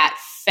way that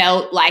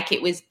felt like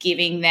it was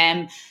giving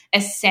them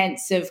a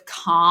sense of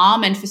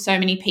calm. And for so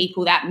many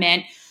people, that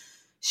meant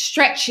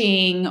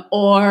stretching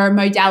or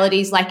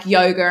modalities like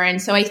yoga. And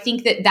so I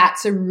think that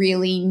that's a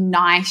really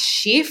nice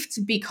shift,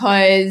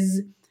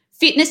 because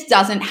fitness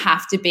doesn't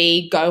have to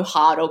be go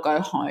hard or go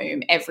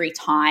home every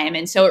time.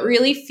 And so it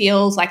really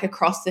feels like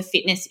across the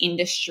fitness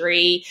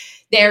industry,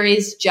 there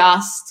is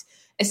just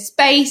a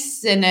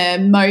space and a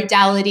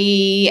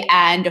modality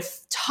and a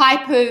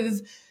type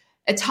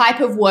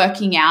of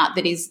working out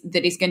that is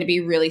going to be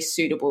really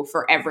suitable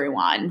for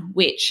everyone,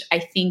 which I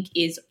think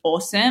is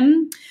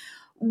awesome.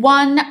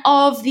 One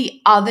of the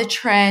other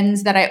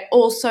trends that I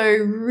also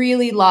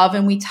really love,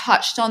 and we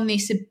touched on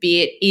this a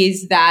bit,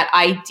 is that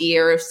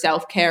idea of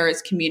self-care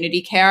as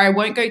community care. I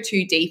won't go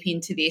too deep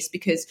into this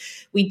because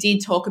we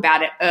did talk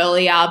about it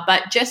earlier,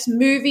 but just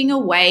moving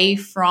away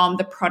from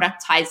the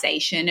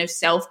productization of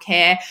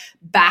self-care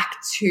back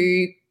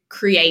to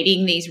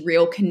creating these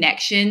real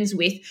connections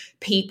with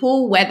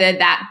people, whether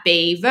that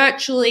be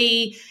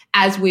virtually,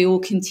 as we will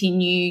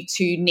continue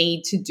to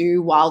need to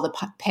do while the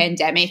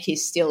pandemic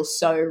is still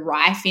so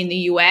rife in the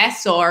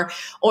US, or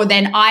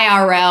then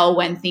IRL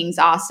when things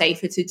are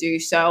safer to do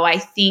so. I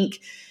think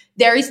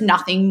there is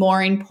nothing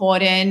more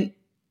important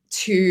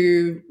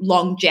to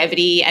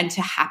longevity and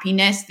to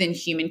happiness than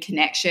human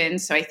connection.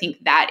 So I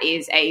think that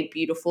is a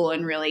beautiful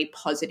and really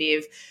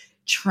positive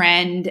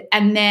trend.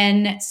 And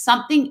then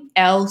something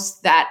else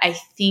that I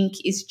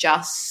think is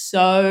just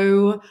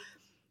so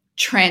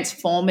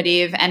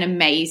transformative and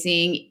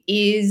amazing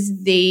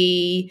is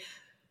the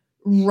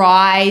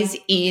rise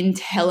in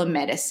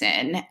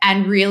telemedicine,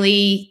 and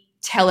really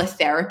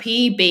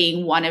teletherapy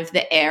being one of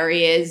the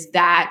areas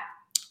that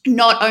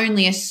not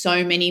only are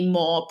so many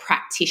more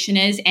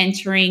practitioners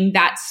entering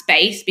that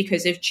space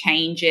because of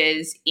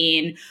changes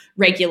in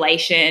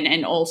regulation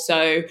and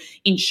also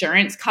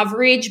insurance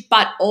coverage,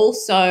 but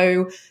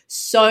also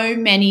so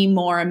many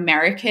more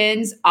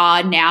Americans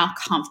are now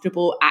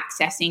comfortable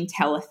accessing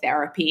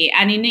teletherapy.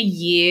 And in a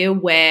year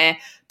where,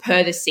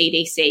 per the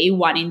CDC,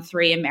 1 in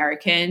 3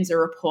 Americans are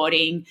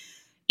reporting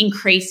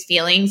increased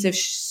feelings of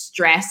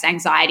stress,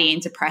 anxiety,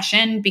 and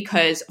depression,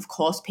 because of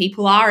course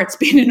people are. It's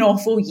been an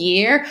awful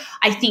year.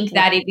 I think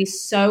that it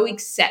is so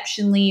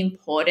exceptionally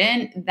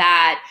important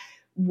that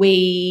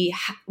we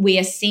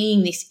are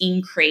seeing this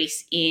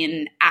increase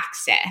in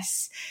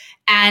access.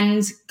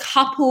 And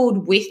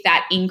coupled with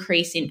that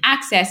increase in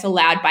access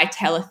allowed by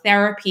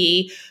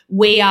teletherapy,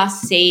 we are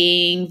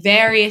seeing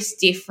various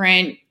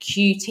different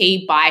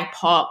QT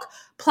BIPOC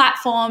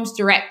platforms,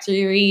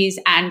 directories,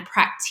 and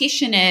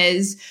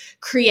practitioners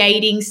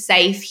creating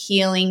safe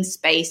healing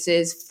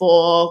spaces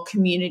for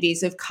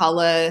communities of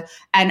color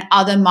and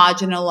other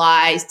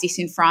marginalized,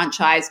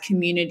 disenfranchised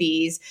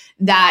communities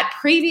that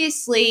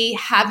previously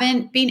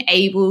haven't been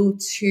able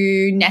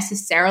to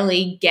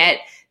necessarily get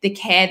the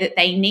care that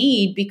they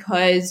need,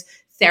 because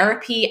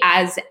therapy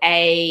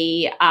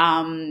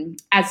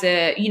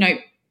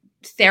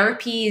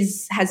therapy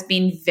has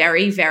been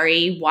very,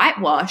 very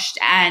whitewashed,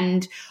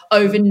 and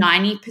over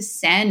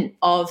 90%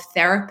 of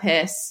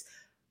therapists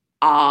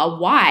are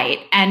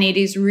white. And it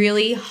is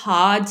really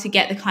hard to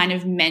get the kind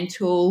of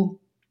mental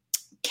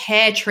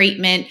care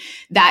treatment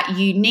that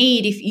you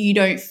need if you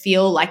don't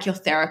feel like your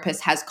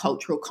therapist has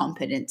cultural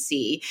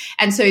competency.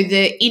 And so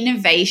the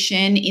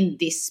innovation in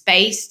this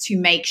space to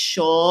make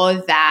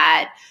sure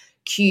that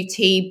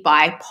QT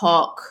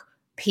BIPOC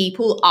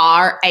people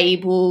are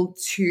able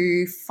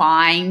to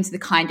find the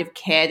kind of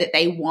care that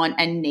they want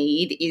and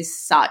need is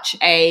such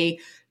a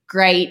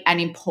great and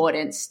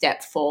important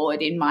step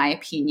forward, in my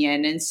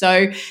opinion. And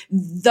so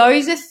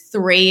those are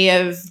 3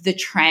 of the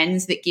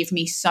trends that give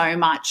me so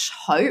much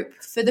hope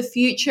for the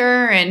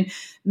future and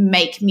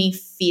make me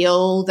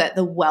feel that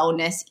the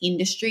wellness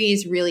industry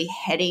is really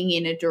heading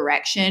in a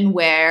direction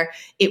where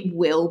it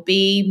will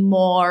be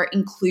more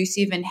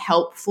inclusive and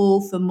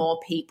helpful for more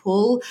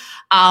people.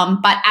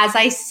 But as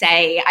I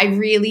say, I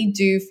really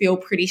do feel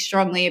pretty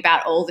strongly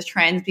about all the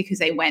trends because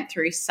they went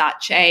through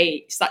such an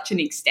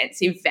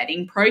extensive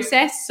vetting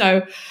process.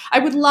 So I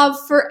would love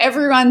for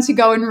everyone to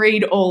go and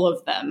read all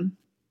of them.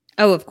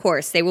 Oh, of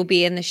course. They will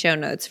be in the show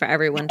notes for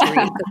everyone to read,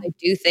 because I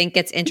do think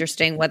it's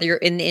interesting whether you're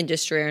in the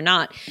industry or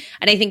not.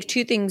 And I think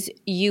 2 things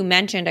you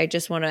mentioned, I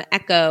just want to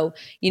echo,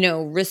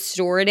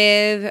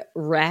 restorative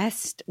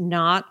rest,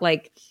 not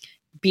like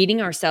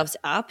beating ourselves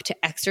up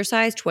to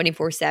exercise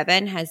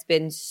 24/7 has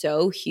been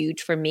so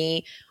huge for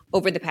me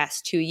over the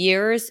past 2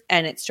 years.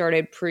 And it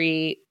started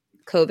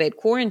COVID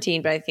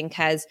quarantine, but I think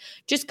has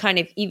just kind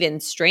of even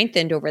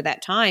strengthened over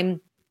that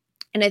time.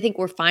 And I think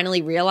we're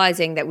finally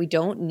realizing that we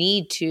don't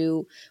need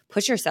to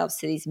push ourselves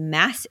to these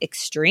mass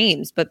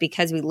extremes, but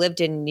because we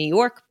lived in New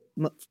York,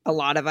 a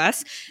lot of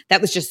us,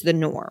 that was just the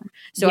norm.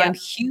 So I'm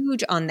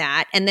huge on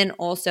that. And then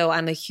also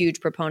I'm a huge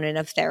proponent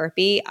of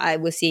therapy. I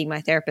was seeing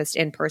my therapist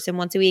in person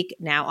once a week.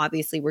 Now,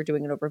 obviously, we're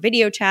doing it over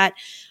video chat.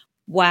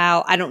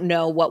 Wow, I don't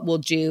know what we'll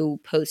do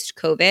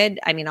post-COVID.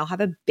 I mean, I'll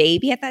have a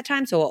baby at that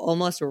time, so I'll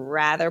almost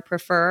rather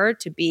prefer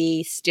to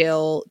be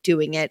still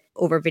doing it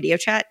over video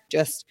chat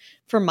just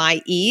for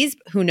my ease.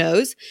 Who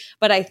knows?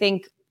 But I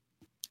think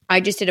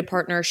I just did a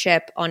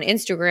partnership on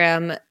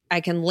Instagram.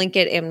 I can link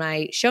it in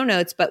my show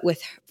notes, but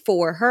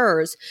for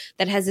hers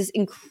that has this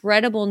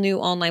incredible new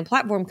online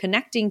platform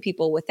connecting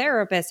people with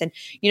therapists. And,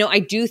 I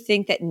do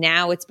think that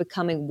now it's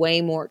becoming way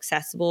more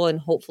accessible and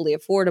hopefully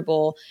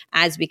affordable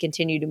as we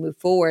continue to move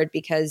forward,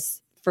 because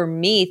for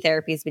me,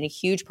 therapy has been a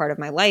huge part of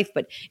my life,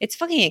 but it's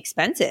fucking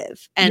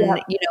expensive.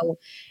 And,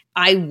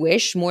 I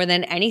wish more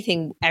than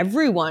anything,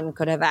 everyone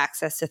could have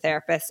access to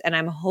therapists. And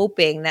I'm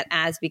hoping that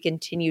as we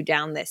continue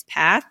down this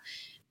path,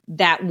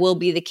 that will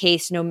be the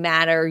case no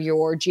matter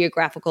your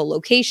geographical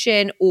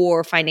location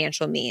or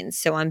financial means.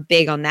 So I'm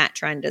big on that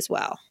trend as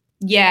well.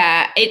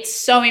 Yeah, it's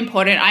so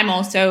important. I'm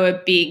also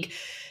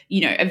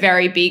a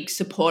very big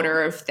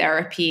supporter of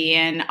therapy,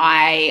 and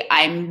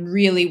I'm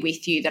really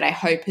with you that I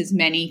hope as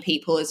many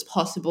people as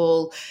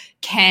possible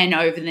can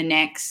over the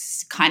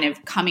next kind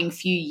of coming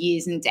few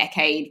years and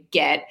decade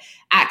get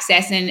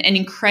access. And an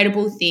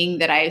incredible thing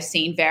that I have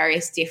seen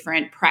various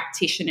different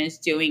practitioners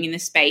doing in the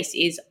space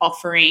is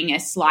offering a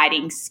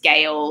sliding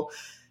scale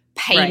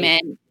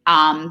payment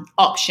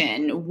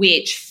option,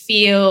 which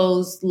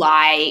feels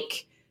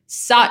like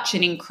such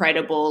an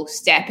incredible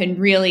step and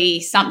really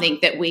something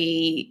that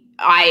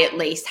I at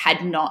least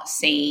had not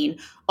seen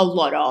a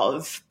lot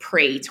of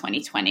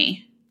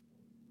pre-2020.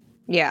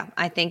 Yeah,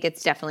 I think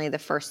it's definitely the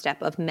first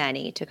step of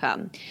many to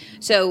come.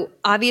 So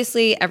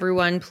obviously,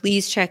 everyone,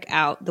 please check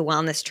out the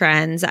wellness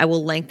trends. I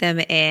will link them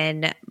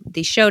in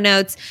the show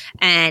notes.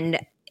 And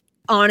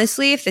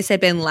honestly, if this had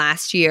been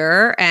last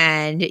year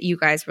and you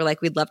guys were like,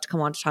 we'd love to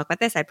come on to talk about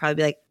this, I'd probably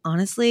be like,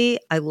 honestly,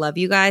 I love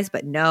you guys,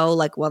 but no,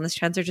 like wellness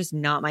trends are just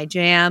not my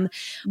jam.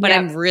 But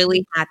I'm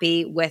really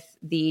happy with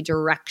the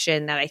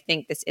direction that I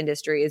think this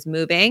industry is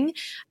moving.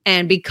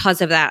 And because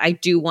of that, I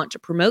do want to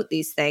promote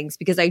these things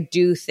because I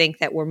do think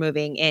that we're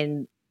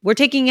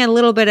taking a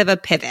little bit of a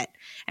pivot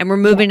and we're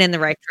moving in the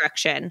right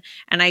direction.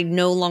 And I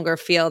no longer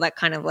feel that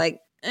kind of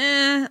like,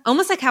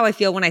 almost like how I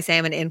feel when I say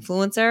I'm an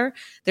influencer.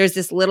 There's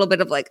this little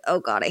bit of like,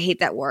 oh God, I hate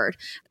that word.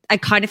 I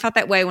kind of felt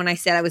that way when I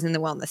said I was in the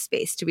wellness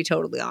space, to be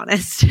totally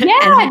honest. Yeah,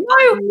 and I'm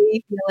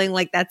really feeling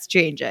like that's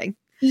changing.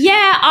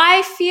 Yeah,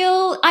 I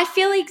feel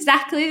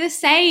exactly the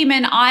same.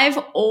 And I've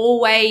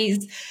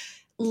always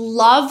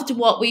loved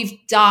what we've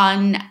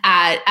done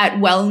at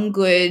Well and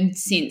Good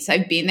since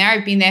I've been there.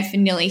 I've been there for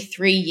nearly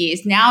 3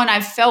 years now, and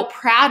I've felt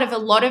proud of a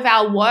lot of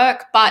our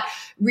work, but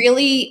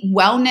really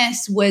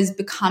wellness was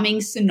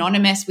becoming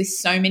synonymous with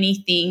so many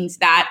things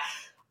that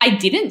I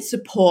didn't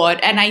support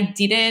and I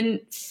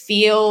didn't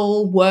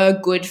feel were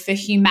good for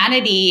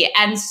humanity.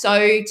 And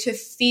so to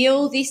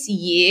feel this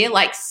year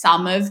like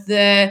some of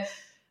the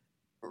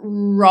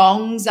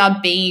wrongs are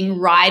being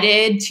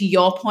righted, to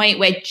your point,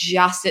 we're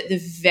just at the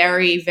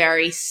very,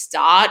 very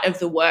start of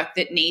the work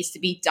that needs to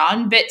be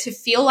done. But to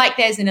feel like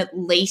there's at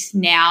least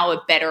now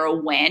a better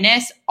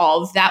awareness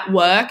of that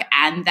work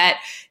and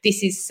that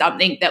this is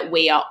something that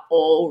we are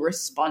all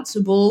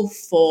responsible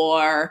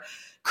for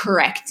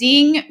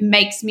correcting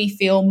makes me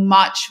feel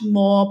much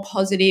more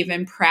positive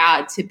and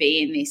proud to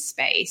be in this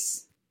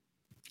space.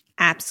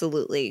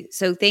 Absolutely.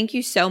 So thank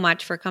you so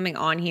much for coming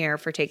on here,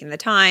 for taking the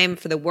time,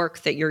 for the work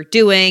that you're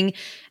doing.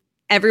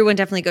 Everyone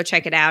definitely go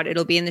check it out.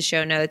 It'll be in the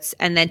show notes.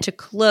 And then to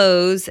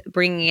close,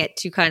 bringing it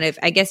to kind of,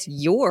 I guess,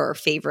 your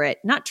favorite,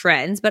 not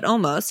trends, but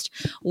almost,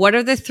 what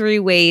are the 3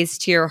 ways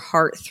to your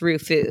heart through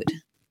food?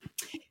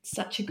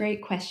 Such a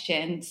great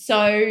question.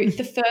 So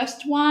the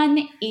first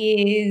one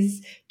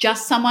is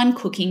just someone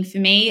cooking for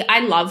me. I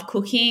love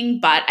cooking,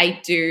 but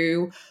I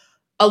do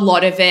a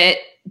lot of it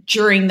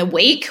during the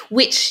week,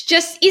 which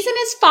just isn't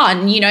as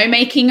fun,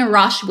 making a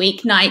rush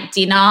weeknight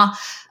dinner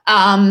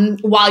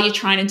while you're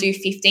trying to do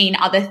 15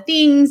 other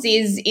things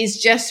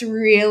is just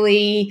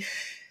really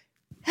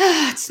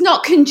it's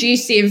not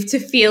conducive to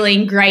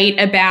feeling great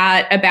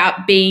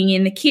about being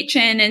in the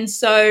kitchen. And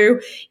so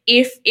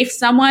if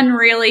someone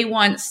really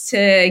wants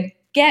to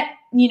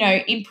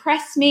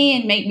impress me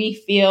and make me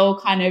feel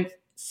kind of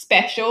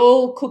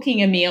special,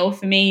 cooking a meal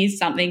for me is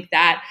something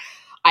that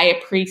I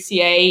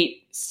appreciate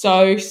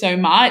so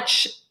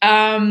much.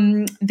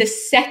 The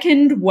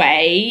second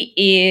way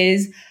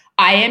is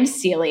I am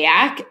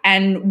celiac,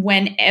 and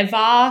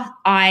whenever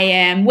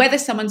whether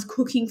someone's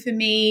cooking for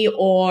me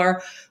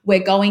or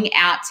we're going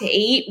out to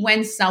eat,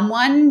 when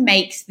someone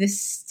makes the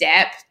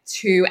step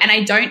to, and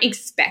I don't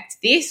expect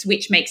this,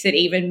 which makes it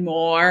even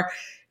more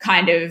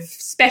kind of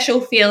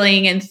special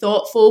feeling and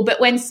thoughtful, but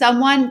when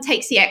someone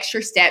takes the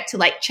extra step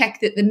to check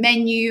that the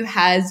menu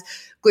has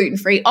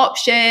gluten-free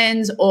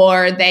options,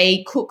 or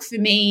they cook for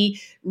me,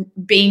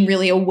 being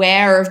really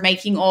aware of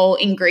making all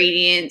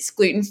ingredients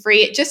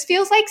gluten-free. It just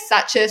feels like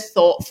such a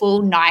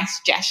thoughtful, nice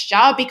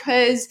gesture,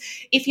 because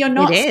if you're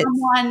not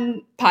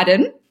someone,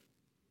 pardon?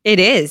 It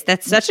is.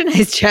 That's such a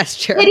nice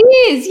gesture. It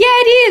is. Yeah,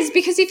 it is.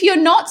 Because if you're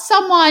not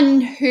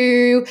someone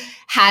who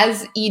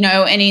has,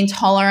 an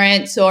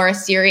intolerance or a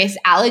serious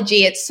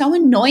allergy, it's so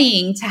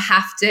annoying to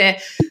have to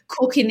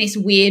cook in this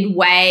weird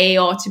way,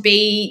 or to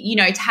be,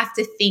 to have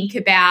to think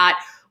about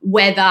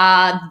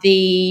whether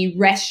the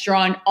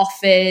restaurant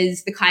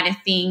offers the kind of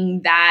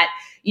thing that,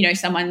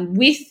 someone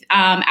with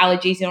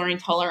allergies or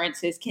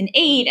intolerances can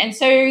eat. And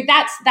so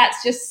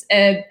that's just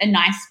a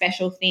nice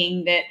special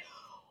thing that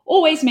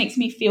always makes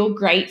me feel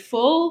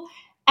grateful.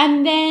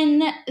 And then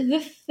the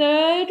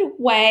third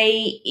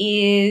way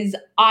is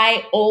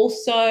I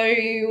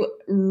also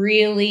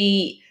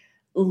really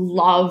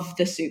love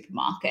the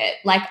supermarket.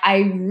 Like,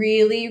 I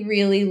really,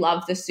 really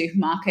love the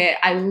supermarket.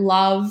 I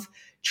love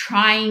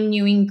trying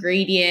new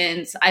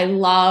ingredients. I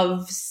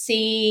love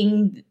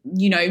seeing,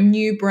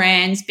 new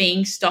brands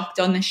being stocked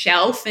on the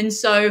shelf. And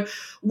so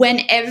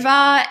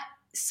whenever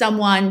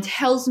someone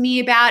tells me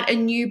about a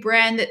new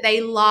brand that they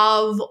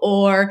love,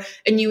 or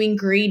a new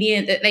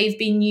ingredient that they've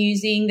been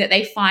using that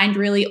they find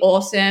really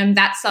awesome,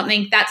 that's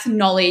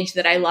knowledge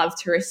that I love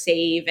to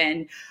receive.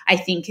 And I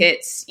think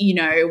it's,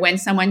 when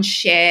someone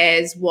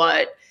shares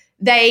what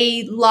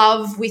they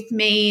love with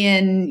me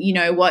and,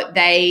 what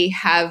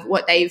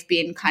they've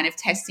been kind of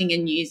testing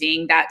and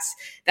using, that's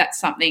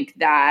something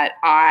that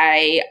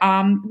I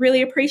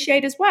really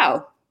appreciate as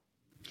well.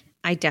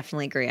 I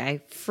definitely agree. I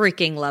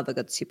freaking love a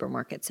good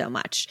supermarket so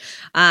much.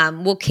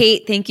 Well,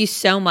 Kate, thank you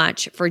so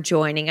much for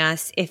joining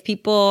us. If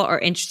people are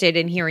interested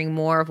in hearing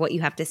more of what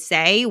you have to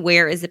say,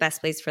 where is the best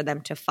place for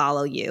them to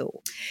follow you?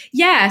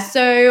 Yeah,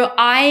 so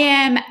I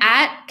am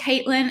at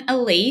Caitlin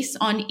Elise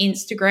on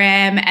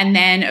Instagram, and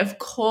then of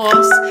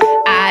course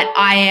at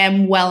I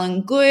am Well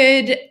and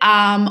Good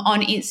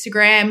on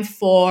Instagram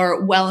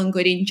for Well and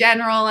Good in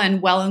general, and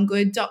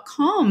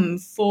wellandgood.com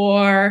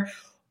for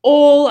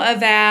all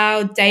of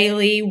our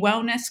daily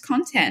wellness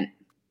content.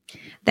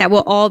 That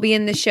will all be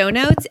in the show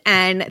notes.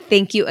 And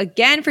thank you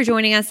again for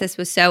joining us. This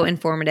was so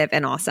informative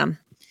and awesome.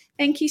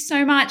 Thank you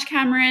so much,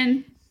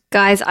 Cameron.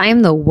 Guys, I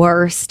am the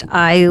worst.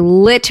 I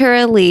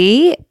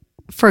literally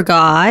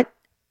forgot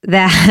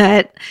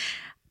that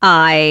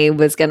I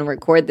was going to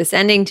record this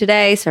ending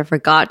today. So I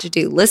forgot to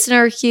do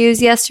listener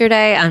cues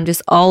yesterday. I'm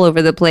just all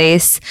over the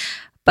place.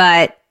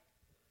 But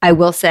I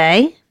will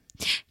say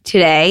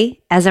today,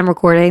 as I'm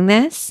recording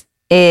this,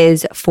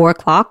 is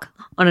 4:00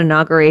 on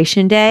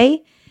Inauguration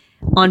Day,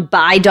 on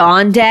By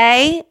Dawn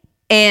Day,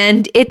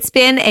 and it's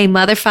been a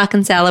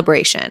motherfucking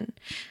celebration.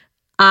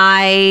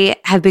 I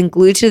have been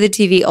glued to the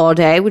TV all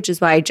day, which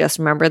is why I just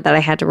remembered that I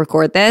had to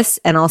record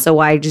this, and also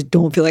why I just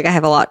don't feel like I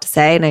have a lot to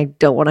say, and I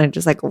don't want to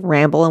just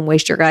ramble and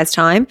waste your guys'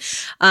 time.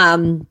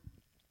 But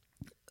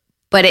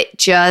it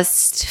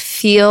just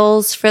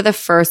feels for the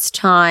first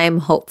time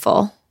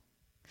hopeful.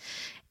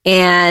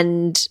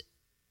 And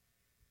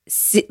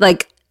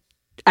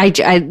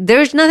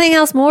there's nothing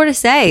else more to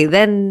say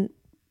than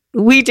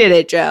we did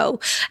it,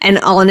 Joe. And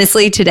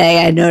honestly,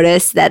 today I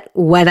noticed that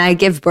when I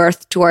give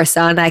birth to our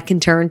son, I can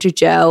turn to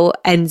Joe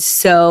and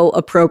so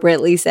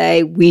appropriately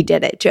say, "We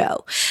did it,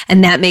 Joe."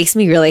 And that makes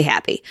me really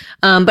happy.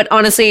 But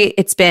honestly,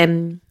 it's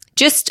been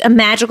just a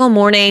magical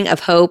morning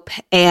of hope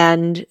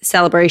and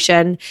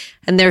celebration.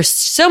 And there's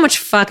so much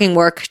fucking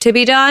work to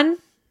be done.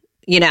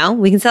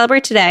 We can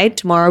celebrate today.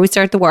 Tomorrow we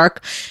start the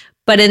work.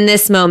 But in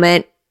this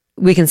moment,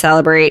 we can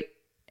celebrate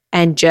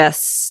and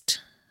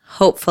just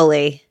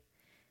hopefully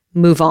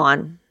move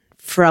on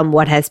from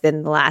what has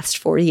been the last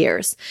 4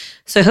 years.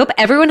 So I hope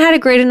everyone had a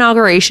great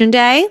Inauguration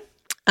Day.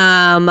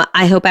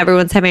 I hope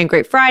everyone's having a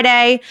great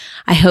Friday.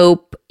 I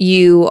hope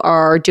you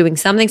are doing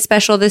something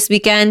special this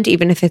weekend,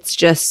 even if it's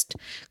just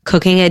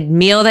cooking a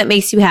meal that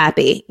makes you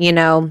happy.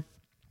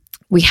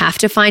 We have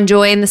to find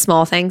joy in the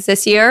small things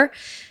this year.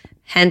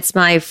 Hence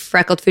my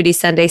Freckled Foodie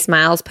Sunday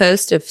Smiles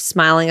post of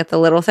smiling at the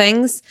little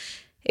things.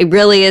 It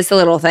really is the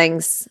little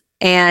things.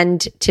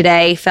 And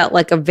today felt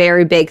like a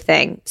very big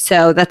thing.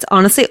 So that's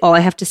honestly all I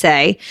have to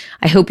say.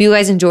 I hope you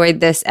guys enjoyed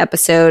this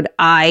episode.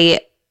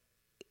 I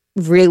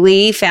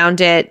really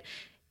found it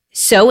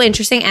so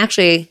interesting.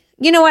 Actually,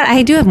 you know what?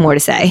 I do have more to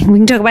say. We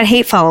can talk about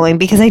hate following,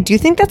 because I do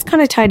think that's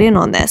kind of tied in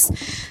on this.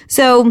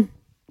 So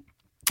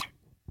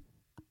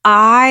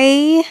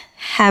I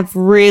have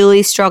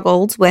really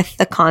struggled with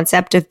the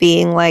concept of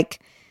being an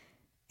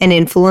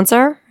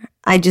influencer.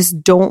 I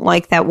just don't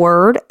like that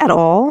word at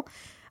all.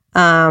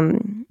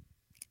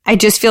 I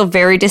just feel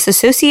very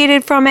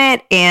disassociated from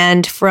it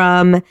and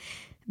from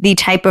the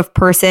type of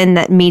person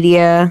that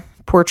media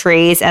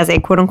portrays as a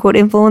quote unquote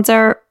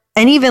influencer,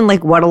 and even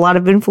what a lot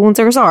of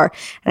influencers are.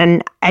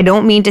 And I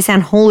don't mean to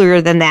sound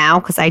holier than thou,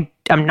 because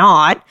I'm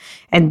not,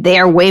 and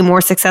they're way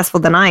more successful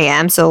than I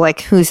am. So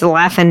who's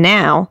laughing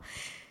now?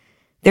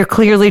 They're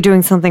clearly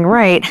doing something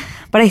right.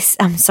 But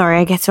I'm sorry,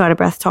 I get so out of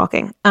breath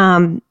talking.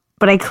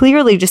 But I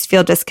clearly just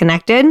feel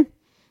disconnected.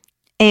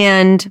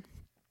 And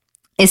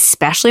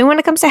especially when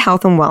it comes to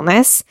health and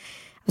wellness.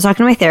 I was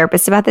talking to my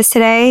therapist about this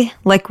today.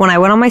 Like when I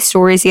went on my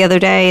stories the other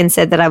day and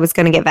said that I was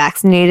going to get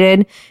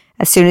vaccinated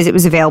as soon as it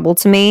was available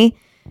to me,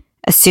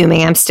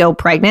 assuming I'm still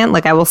pregnant,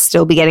 like I will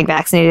still be getting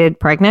vaccinated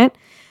pregnant.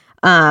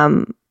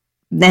 And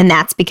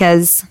that's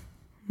because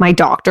my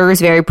doctor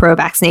is very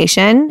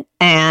pro-vaccination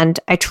and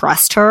I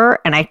trust her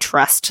and I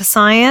trust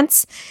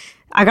science.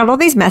 I got all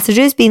these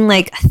messages being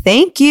like,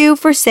 thank you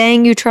for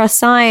saying you trust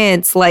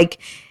science. Like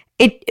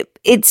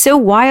it's so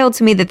wild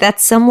to me that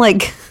that's some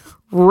like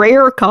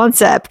rare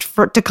concept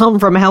to come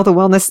from a health and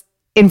wellness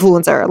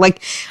influencer.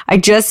 Like I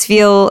just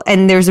feel,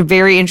 and there's a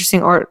very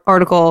interesting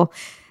article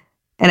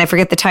and I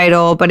forget the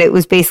title, but it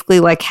was basically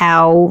like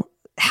how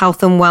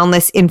health and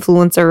wellness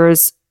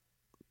influencers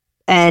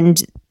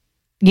and,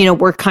 you know,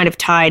 we're kind of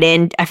tied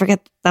in. I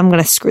forget, I'm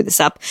going to screw this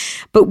up,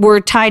 but we're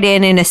tied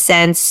in a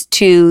sense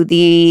to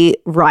the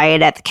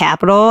riot at the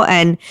Capitol.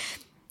 And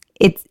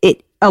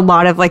it a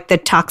lot of like the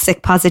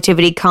toxic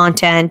positivity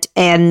content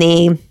and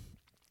the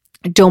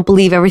don't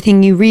believe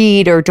everything you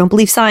read or don't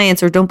believe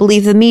science or don't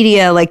believe the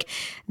media, like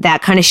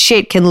that kind of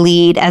shit can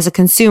lead as a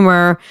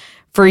consumer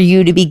for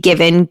you to be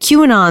given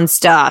QAnon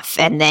stuff.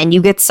 And then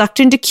you get sucked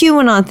into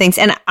QAnon things.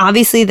 And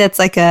obviously that's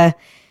like a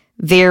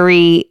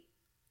very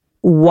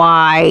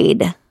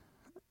wide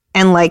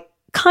and like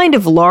kind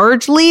of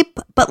large leap,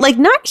 but like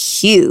not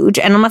huge.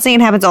 And I'm not saying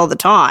it happens all the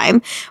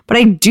time, but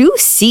I do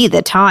see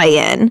the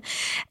tie-in.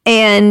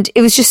 And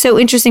it was just so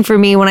interesting for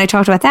me when I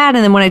talked about that.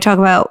 And then when I talk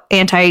about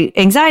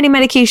anti-anxiety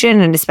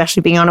medication and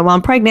especially being on it while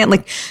I'm pregnant,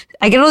 like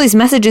I get all these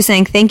messages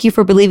saying, thank you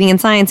for believing in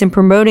science and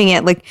promoting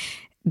it. Like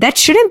that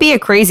shouldn't be a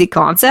crazy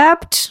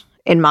concept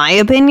in my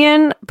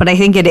opinion, but I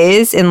think it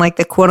is in like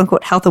the quote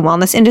unquote health and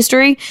wellness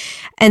industry.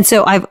 And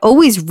so I've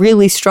always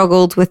really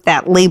struggled with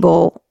that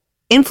label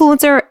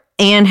influencer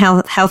and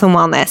health and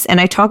wellness.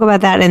 And I talk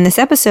about that in this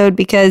episode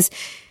because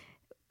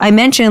I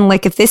mentioned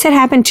like if this had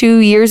happened 2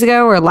 years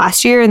ago or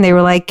last year and they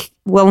were like,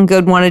 well and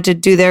good wanted to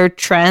do their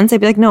trends,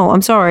 I'd be like, no,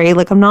 I'm sorry.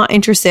 Like I'm not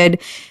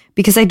interested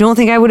because I don't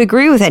think I would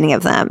agree with any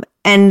of them.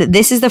 And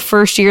this is the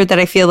first year that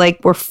I feel like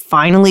we're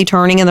finally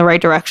turning in the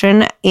right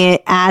direction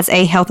as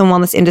a health and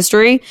wellness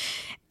industry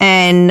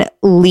and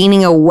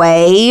leaning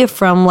away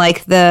from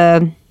like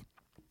the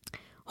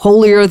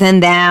holier than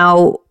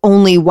thou,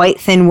 only white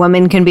thin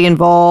women can be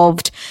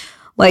involved,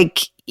 like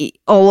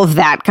all of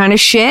that kind of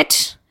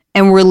shit.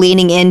 And we're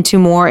leaning into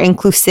more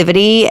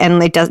inclusivity and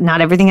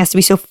not everything has to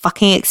be so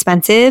fucking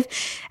expensive.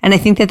 And I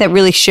think that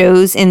really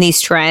shows in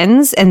these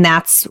trends. And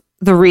that's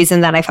the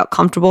reason that I felt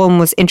comfortable and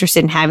was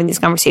interested in having this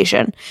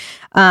conversation.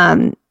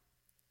 The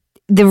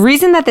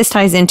reason that this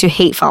ties into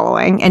hate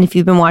following, and if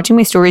you've been watching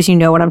my stories, you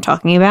know what I'm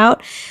talking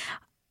about.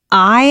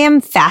 I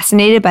am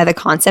fascinated by the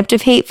concept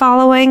of hate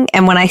following.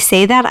 And when I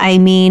say that, I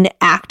mean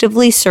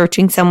actively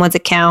searching someone's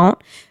account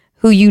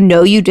who you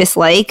know you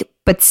dislike,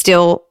 but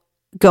still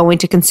going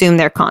to consume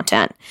their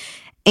content.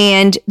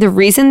 And the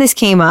reason this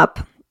came up,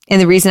 and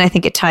the reason I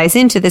think it ties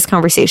into this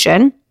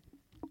conversation,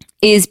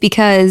 is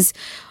because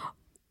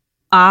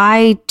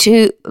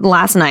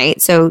last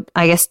night, so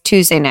I guess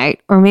Tuesday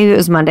night, or maybe it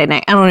was Monday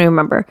night, I don't even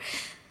remember.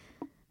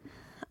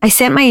 I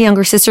sent my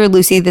younger sister,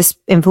 Lucy, this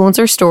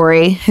influencer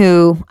story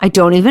who I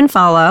don't even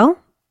follow,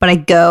 but I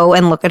go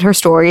and look at her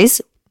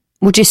stories,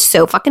 which is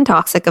so fucking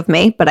toxic of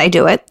me, but I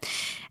do it.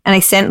 And I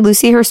sent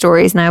Lucy her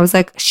stories and I was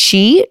like,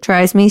 she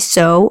drives me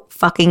so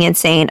fucking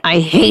insane.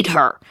 I hate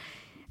her.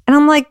 And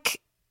I'm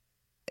like,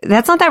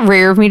 that's not that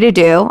rare of me to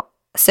do.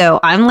 So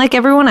I'm like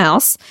everyone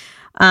else.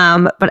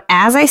 But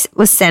as I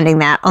was sending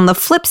that, on the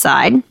flip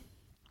side,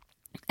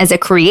 as a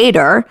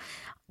creator,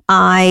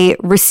 I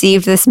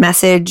received this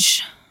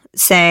message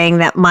saying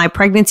that my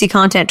pregnancy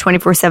content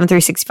 24/7,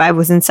 365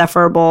 was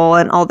insufferable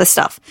and all this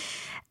stuff.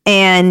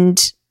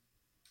 And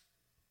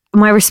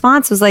my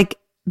response was like,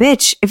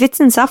 bitch, if it's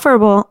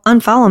insufferable,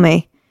 unfollow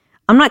me.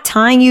 I'm not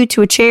tying you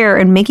to a chair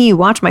and making you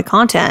watch my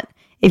content.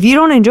 If you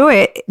don't enjoy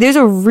it, there's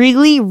a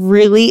really,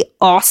 really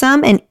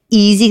awesome and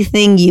easy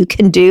thing you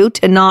can do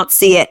to not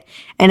see it.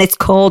 And it's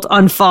called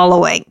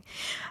unfollowing.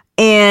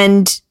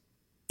 And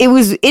it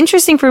was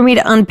interesting for me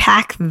to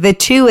unpack the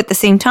two at the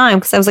same time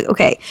because I was like,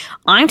 okay,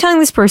 I'm telling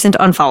this person to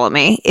unfollow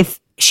me if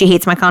she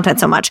hates my content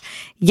so much,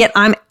 yet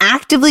I'm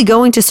actively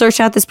going to search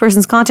out this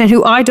person's content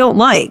who I don't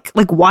like.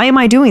 Like, why am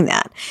I doing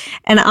that?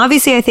 And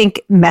obviously, I think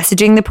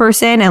messaging the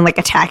person and like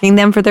attacking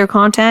them for their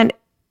content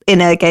in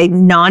like a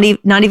not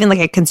even like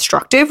a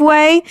constructive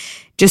way,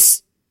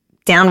 just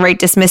downright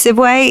dismissive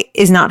way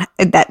is not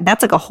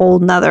that's like a whole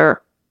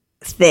nother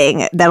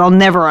thing that I'll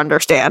never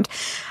understand.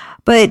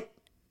 But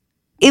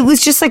it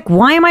was just like,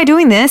 why am I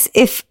doing this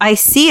if I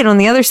see it on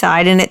the other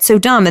side and it's so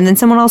dumb? And then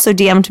someone also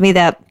DM'd me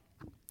that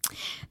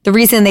the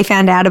reason they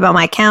found out about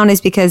my account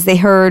is because they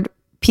heard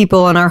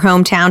people in our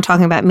hometown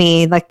talking about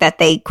me, like that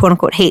they quote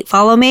unquote hate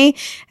follow me.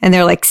 And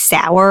they're like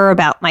sour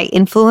about my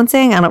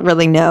influencing. I don't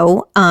really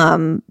know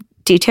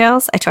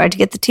details. I tried to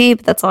get the tea,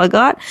 but that's all I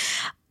got.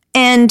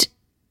 And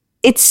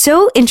it's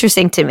so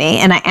interesting to me.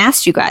 And I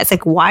asked you guys,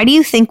 like, why do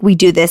you think we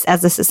do this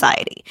as a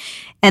society?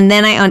 And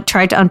then I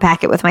tried to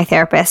unpack it with my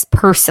therapist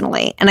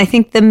personally. And I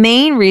think the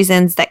main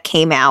reasons that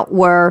came out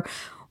were,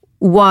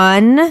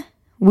 one,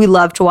 we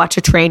love to watch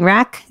a train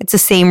wreck. It's the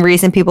same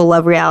reason people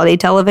love reality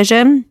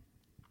television.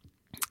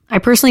 I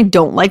personally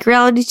don't like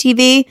reality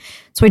TV,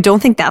 so I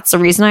don't think that's the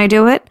reason I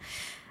do it.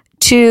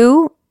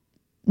 Two,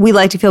 we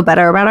like to feel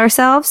better about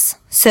ourselves.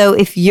 So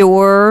if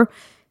you're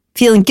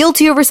feeling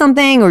guilty over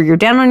something or you're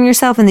down on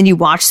yourself and then you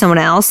watch someone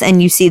else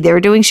and you see they're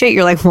doing shit,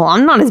 you're like, well,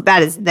 I'm not as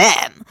bad as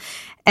them.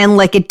 And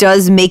like, it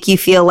does make you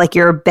feel like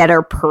you're a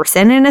better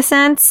person in a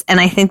sense. And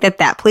I think that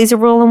that plays a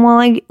role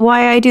in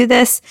why I do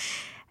this.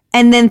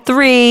 And then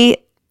three,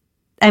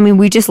 I mean,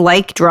 we just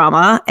like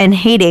drama and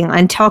hating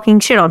and talking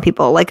shit on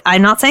people. Like,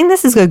 I'm not saying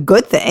this is a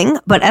good thing,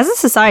 but as a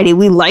society,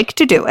 we like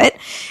to do it.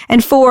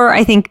 And four,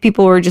 I think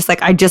people are just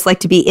like, I just like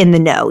to be in the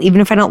know.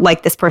 Even if I don't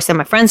like this person,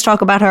 my friends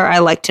talk about her, I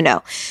like to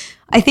know.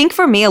 I think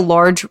for me, a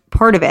large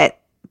part of it,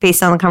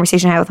 based on the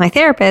conversation I had with my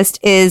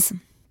therapist, is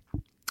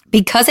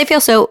because I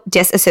feel so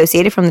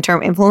disassociated from the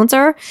term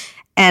influencer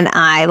and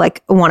I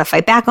like want to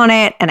fight back on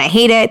it and I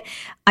hate it.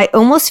 I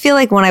almost feel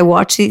like when I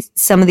watch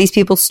some of these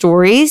people's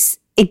stories,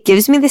 it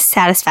gives me the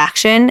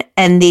satisfaction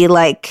and the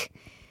like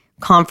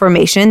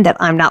confirmation that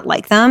I'm not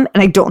like them.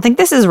 And I don't think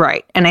this is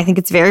right. And I think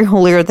it's very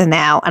holier than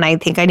thou. And I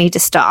think I need to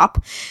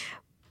stop.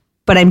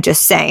 But I'm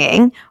just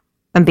saying,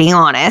 I'm being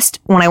honest.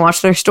 When I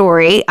watch their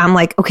story, I'm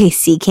like, okay,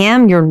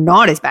 C-Cam, you're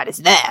not as bad as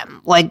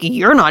them. Like,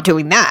 you're not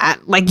doing that.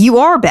 Like, you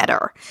are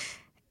better.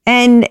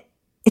 And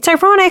it's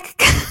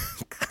ironic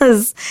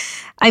because,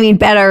 I mean,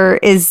 better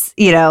is,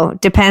 you know,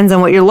 depends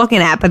on what you're looking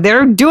at. But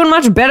they're doing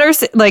much better,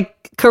 like,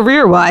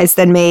 career-wise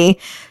than me.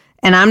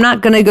 And I'm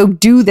not going to go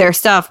do their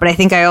stuff. But I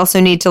think I also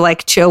need to,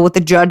 like, chill with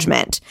the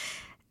judgment.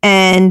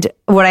 And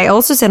what I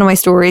also said in my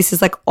stories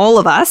is like all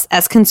of us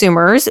as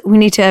consumers, we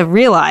need to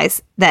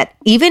realize that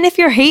even if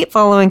you're hate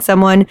following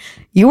someone,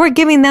 you are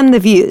giving them the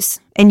views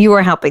and you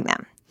are helping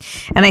them.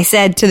 And I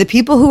said to the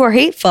people who are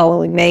hate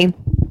following me,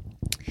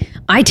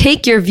 I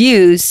take your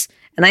views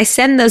and I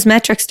send those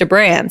metrics to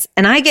brands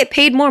and I get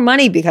paid more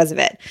money because of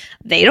it.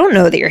 They don't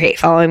know that you're hate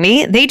following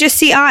me. They just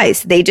see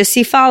eyes. They just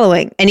see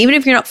following. And even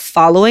if you're not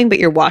following, but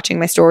you're watching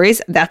my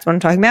stories, that's what I'm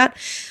talking about.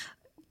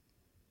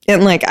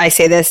 And like, I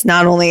say this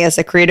not only as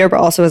a creator, but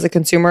also as a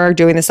consumer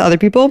doing this to other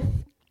people.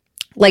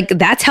 Like,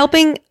 that's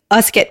helping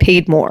us get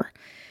paid more.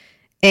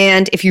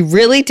 And if you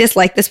really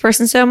dislike this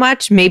person so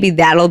much, maybe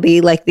that'll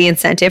be like the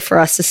incentive for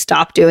us to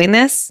stop doing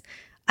this.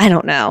 I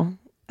don't know.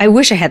 I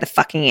wish I had the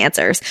fucking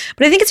answers.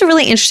 But I think it's a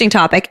really interesting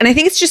topic. And I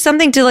think it's just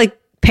something to like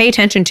pay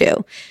attention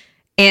to.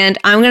 And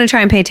I'm going to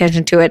try and pay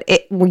attention to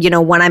it. You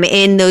know, when I'm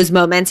in those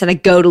moments and I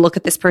go to look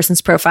at this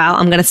person's profile,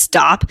 I'm going to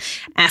stop,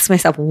 ask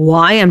myself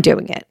why I'm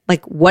doing it.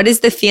 Like, what is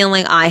the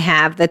feeling I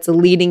have that's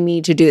leading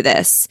me to do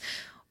this?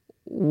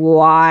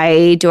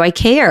 Why do I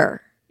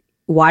care?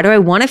 Why do I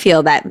want to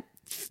feel that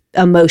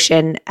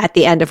emotion at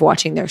the end of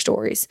watching their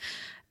stories?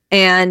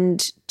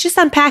 And just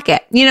unpack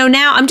it. You know,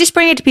 now I'm just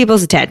bringing it to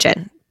people's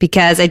attention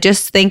because I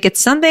just think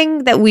it's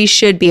something that we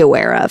should be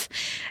aware of.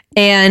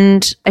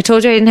 And I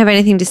told you I didn't have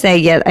anything to say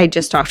yet. I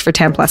just talked for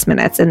 10 plus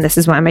minutes. And this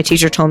is why my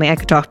teacher told me I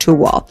could talk to a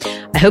wall.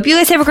 I hope you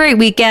guys have a great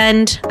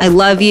weekend. I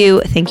love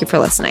you. Thank you for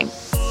listening.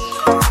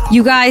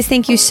 You guys,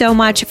 thank you so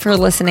much for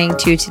listening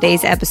to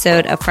today's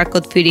episode of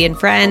Freckled Foodie and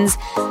Friends.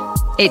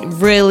 It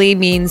really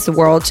means the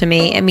world to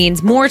me. It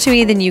means more to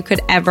me than you could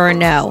ever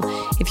know.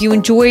 If you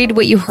enjoyed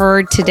what you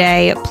heard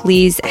today,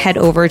 please head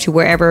over to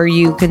wherever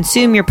you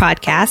consume your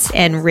podcast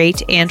and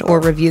rate and or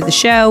review the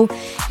show.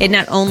 It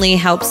not only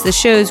helps the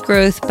show's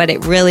growth, but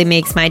it really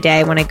makes my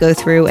day when I go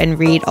through and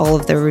read all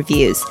of the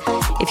reviews.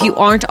 If you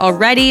aren't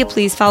already,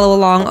 please follow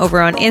along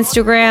over on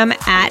Instagram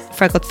at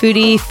Freckled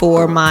Foodie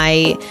for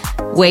my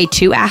Way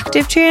Too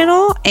Active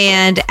channel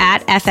and at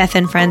FF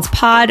and Friends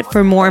Pod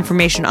for more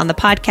information on the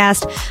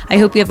podcast. I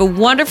hope you have a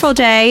wonderful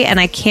day and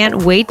I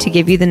can't wait to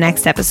give you the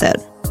next episode.